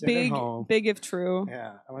want to sit big, at home. big if true.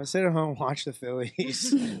 Yeah, I want to sit at home, watch the Phillies,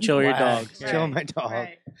 Chill your relax, dog. chill Right. my dog.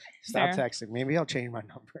 Right. Stop Fair. texting. Maybe I'll change my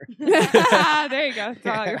number. There you go.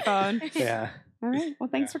 Throw out your phone. Yeah, All right. Well,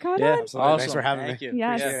 thanks for coming Yeah. on. absolutely. Awesome. Thanks for having Thank me. you.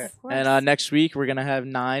 Yes. Appreciate it. Of course. And next week we're gonna have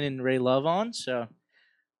 9 and Ray Love on. So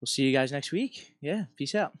we'll see you guys next week. Yeah.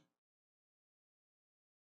 Peace out.